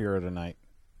Guitar Hero tonight.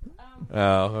 Oh,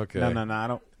 okay. No, I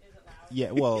don't.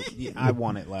 Yeah, well, I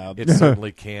want it loud. It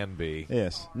certainly can be.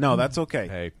 Yes. No, that's okay.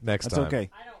 Hey, next that's time. okay.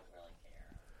 I don't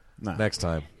really care. Next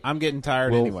time. I'm getting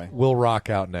tired anyway. We'll rock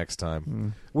out next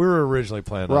time. We were originally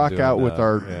planning rock on doing out with that.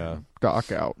 our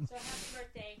doc out. So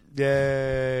happy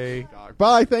birthday. Yay.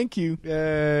 Bye, thank you.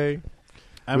 Yay.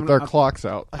 With our clocks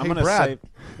out. I'm Hey, gonna Brad, say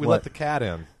we What? let the cat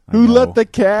in. Who let the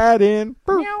cat in?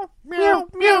 Meow, meow,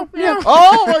 meow, meow.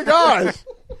 Oh, my gosh.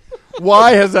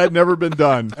 Why has that never been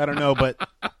done? I don't know, but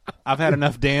I've had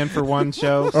enough Dan for one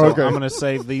show, so Okay. I'm going to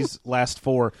save these last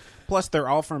 4. Plus, they're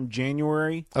all from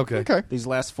January. Okay. These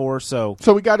last 4, so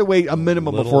So we got to wait a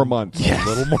minimum of 4 months. A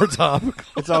little more topical.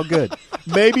 it's all good.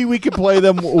 Maybe we could play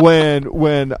them when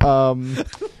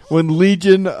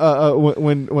Legion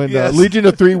Yes. Legion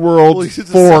of Three We'll Worlds use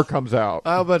 4 comes out.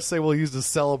 I was about to say we'll use to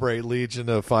celebrate Legion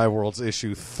of Five Worlds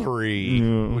issue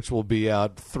 3, which will be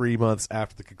out 3 months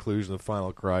after the conclusion of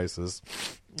Final Crisis.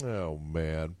 Oh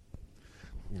man,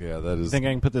 yeah, that is. Think I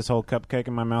can put this whole cupcake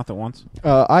in my mouth at once?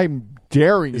 I'm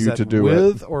daring Is you that to do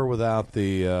with it. or without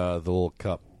the little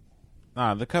cup?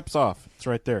 The cup's off. It's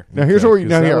right there. Now here's what we 'cause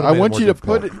now that here. would've I made it want more you to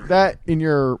difficult. put that in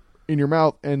your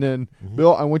mouth, and then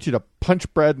Bill, I want you to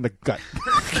punch Brad in the gut.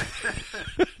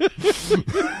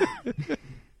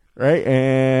 Right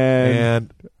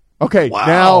and okay Wow.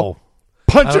 now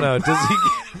punch I him. don't know, does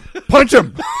he? Punch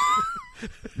him.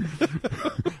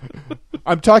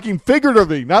 I'm talking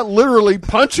figuratively, not literally.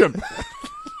 Punch him.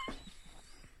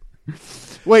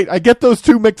 Wait, I get those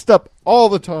two mixed up all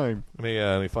the time.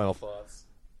 Any final thoughts?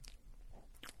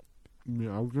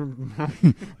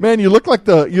 Man, you look like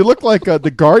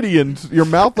the Guardians. Your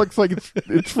mouth looks like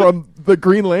it's from the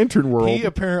Green Lantern world. He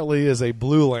apparently is a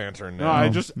Blue Lantern now. No, I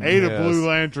just ate a Yes. Blue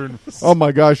Lantern. Oh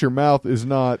my gosh, your mouth is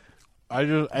not. I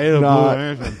just ate a Blue Not,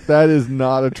 Lantern. that is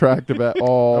not attractive at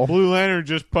all. A Blue Lantern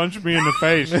just punched me in the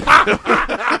face.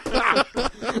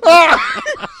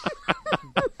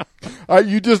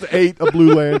 You just ate a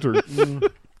Blue Lantern.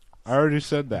 I already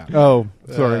said that. Oh,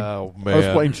 sorry. Oh, I was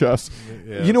man. playing chess.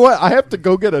 Yes. You know what? I have to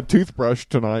go get a toothbrush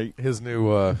tonight. His new.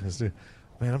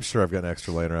 Man, I'm sure I've got an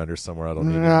extra laying around here somewhere. I don't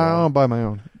need No, it. I'll buy my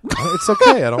own. It's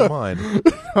okay. I don't mind.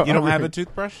 You don't have a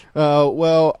toothbrush?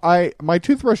 Well, my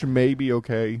toothbrush may be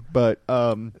okay, but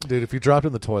Dude, if you dropped it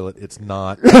in the toilet, it's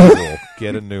not cool.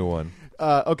 Get a new one.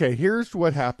 okay. Here's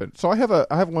what happened. So I have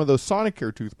one of those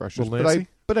Sonicare toothbrushes, Little Nancy?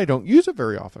 but I don't use it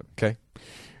very often. Okay.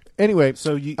 Anyway,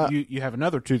 So you have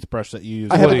another toothbrush that you use.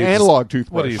 I have What an do you analog what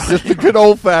toothbrush. do you- Just a good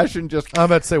old fashioned. Just I'm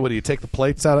about to say, what do you take the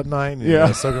plates out at night and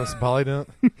Yeah. soak them in some Polydent?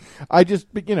 I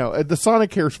just the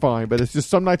Sonicare's fine, but it's just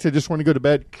some nights I just want to go to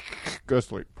bed, go to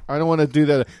sleep. I don't want to do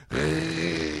that.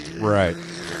 Right.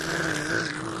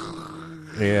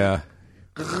 Yeah.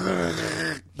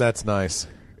 That's nice.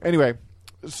 Anyway,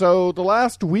 so the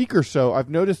last week or so, I've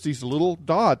noticed these little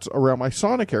dots around my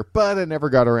Sonicare, but I never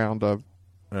got around to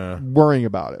worrying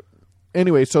about it.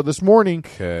 Anyway, so this morning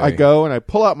Okay. I go and I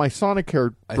pull out my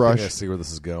Sonicare I brush, think I see where this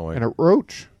is going. and a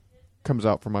roach comes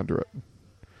out from under it.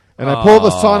 And I pull the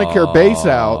Sonicare base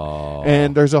out,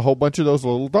 and there's a whole bunch of those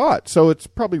little dots. So it's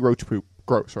probably roach poop.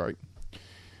 Gross, right?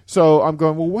 So I'm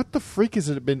going, well, what the freak has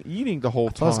it been eating the whole I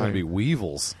thought it time? was going to be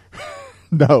weevils.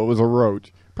 No, it was a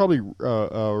roach. Probably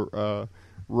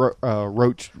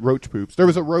roach poops. There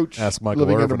was a roach Ask Michael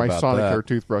living Irvin under my about Sonicare that.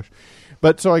 toothbrush.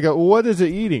 But so I go, well, what is it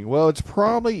eating? Well, it's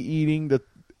probably eating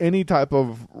any type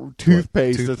of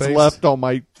toothpaste that's toothpaste? left on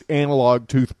my analog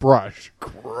toothbrush.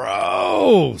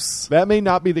 Gross. That may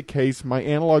not be the case. My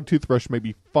analog toothbrush may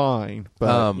be fine,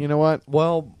 but you know what?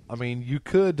 Well, I mean, you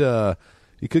could go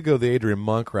the Adrian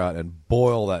Monk route and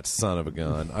boil that son of a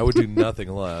gun. I would do nothing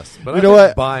less. But You know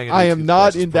what? Buying a new I am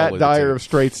not toothbrush is in that probably the dire tip. of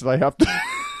straits that I have to.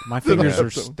 My fingers Yeah. are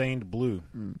stained blue.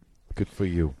 Good for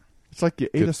you. It's like you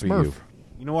ate Good a for Smurf. you.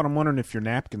 You know what? I'm wondering if your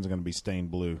napkin's going to be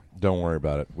stained blue. Don't worry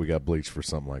about it. We got bleach for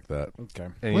something like that. Okay.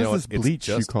 And What you know is this It's bleach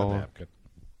you just a call it? napkin.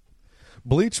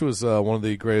 Bleach was one of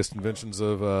the greatest inventions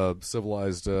of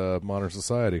civilized modern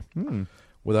society.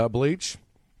 Without bleach,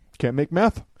 Can't make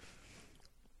meth.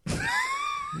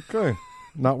 okay,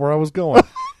 not where I was going.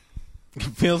 It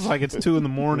feels like it's 2 in the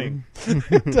morning.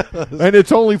 And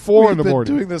it's only 4 in the We've been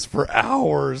morning. doing this for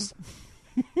hours.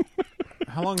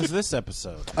 How long is this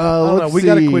episode? I don't know. Let's We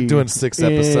got to see. quit doing 6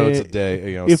 episodes a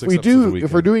day. If 6 we episodes a do, week.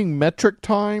 if we're doing metric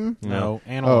time, No,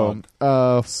 analog.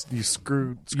 you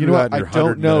screw you know that what? in your I don't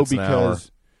 100 know minutes an hour.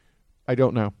 because I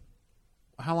don't know.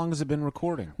 How long has it been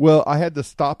recording? Well, I had to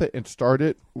stop it and start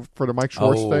it for the Mike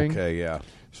Schwartz thing. Okay, yeah.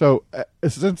 So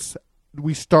since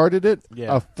we started it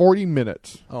 40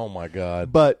 minutes. Oh my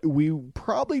God! But we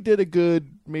probably did a good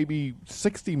maybe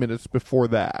 60 minutes before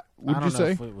that. Would I you don't know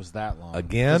say? if it was that long.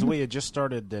 Again? 'Cause we had just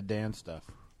started the Dan stuff.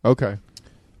 Okay.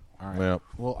 All right. Well.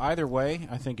 Well, either way,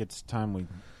 I think it's time we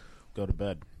go to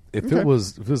bed. If it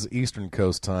was Eastern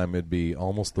Coast time, it'd be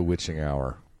almost the witching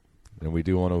hour, and we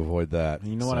do want to avoid that.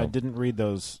 You know what? I didn't read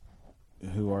those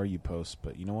 "Who Are You" posts,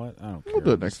 but you know what? I don't care. We'll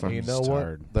do it next time. You know I'm what?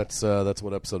 tired. That's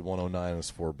what episode 109 is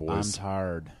for, boys. I'm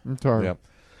tired. I'm tired. Yep.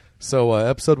 So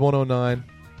episode 109,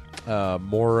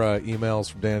 more emails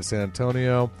from Dan San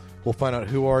Antonio. We'll find out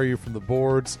who are you from the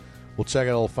boards. We'll check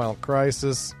out a little Final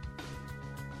Crisis.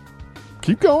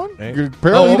 Keep going. Eh?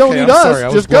 Apparently, you Oh, don't okay, need I'm us. sorry, I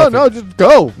was Just go. bluffing. No, just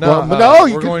go. No,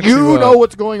 Well, we're going you to, know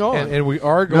what's going on. and we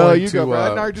are going No, you to. go,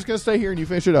 Brad. No, you're just going to stay here and you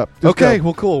finish it up. Just Okay, go.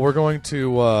 well, cool. We're going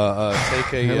to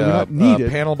take Yeah, we're not a needed.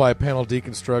 panel-by-panel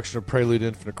deconstruction of Prelude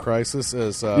Infinite Crisis.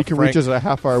 As You can Frank, reach us at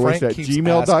halfhourwaste at Frank keeps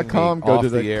gmail.com. asking me Go off to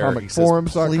the air. He says,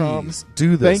 comicforums.com. "Please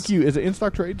do this." Thank you. Is it In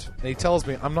Stock Trades? And he tells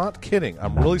me, I'm not kidding.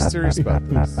 I'm really serious about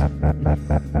this.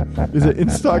 Is it In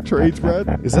Stock Trades,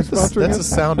 Brad? Is that Sponsoring that's a us?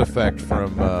 sound effect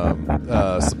from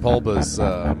Sepulba's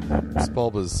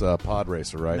Pod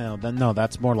Racer, right? No,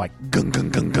 that's more like gung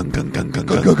gung gung gung gung gung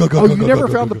gung. Oh, you never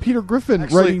found the Peter Griffin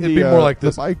Actually, riding it'd the be more like the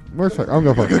this. bike motorcycle. I'm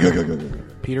going for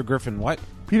it. Peter Griffin, what?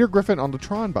 Peter Griffin on the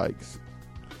Tron bikes.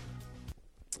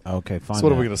 Okay, fine. So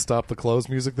what are we going to stop the close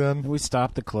music then? We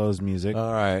stop the close music.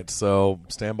 All right, so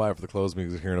stand by for the close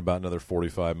music here in about another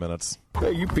 45 minutes.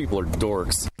 Hey, you people are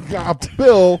dorks.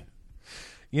 Bill.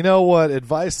 You know what?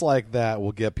 Advice like that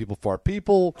will get people far.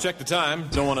 People Check the time.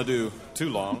 Don't want to do too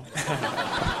long.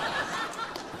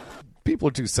 people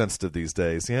are too sensitive these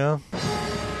days, yeah?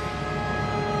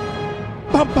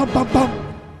 Bum, bum, bum,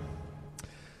 bum.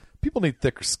 People need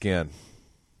thicker skin.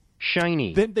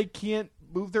 Shiny. Then they can't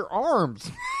move their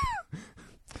arms.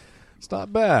 It's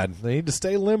not bad. They need to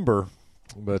stay limber.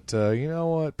 But you know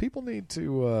what? People need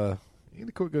to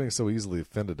quit getting so easily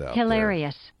offended out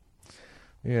Hilarious.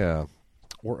 there. Yeah.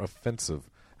 Or offensive.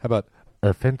 How about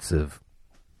offensive?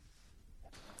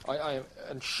 I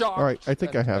am shocked. All right, I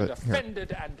think I have and it here.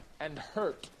 offended and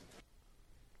hurt.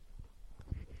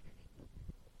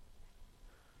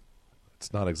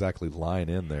 It's not exactly line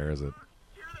in there, is it?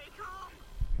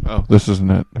 Oh, this isn't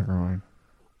it. Never mind.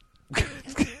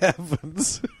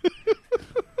 Heavens.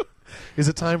 Is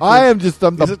it time for... I'm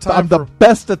the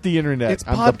best at the internet. It's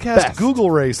I'm the podcast best. Google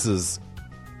races.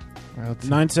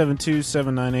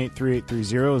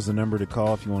 972-798-3830 is the number to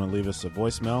call if you want to leave us a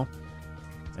voicemail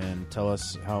and tell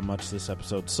us how much this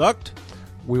episode sucked.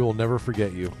 We will never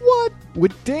forget you. What?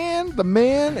 With Dan, the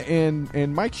man,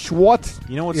 and Mike Schwartz.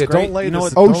 You know what's Yeah, great? don't lay you know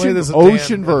this- what? don't lay this at Dan.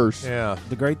 Oceanverse. Yeah.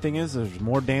 The great thing is there's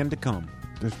more Dan to come.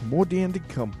 There's more Dan to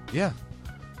come. Yeah.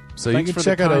 So Thanks you can for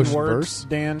check the out kind Oceanverse. words,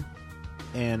 Dan.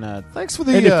 And thanks for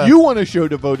the... And if you want a show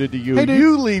devoted to you, Hey, dude.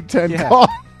 you leave 10 Yeah. calls.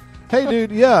 Hey,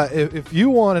 dude, yeah, if you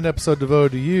want an episode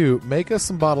devoted to you, make us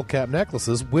some bottle cap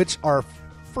necklaces, which are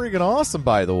freaking awesome,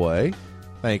 by the way.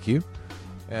 Thank you.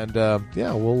 And,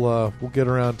 yeah, we'll get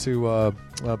around to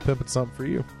pimping something for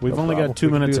you. We've No only problem. got 2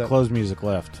 We can minutes do of that. close music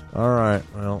left. All right.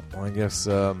 Well, I guess,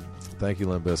 thank you,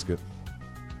 Limp Bizkit.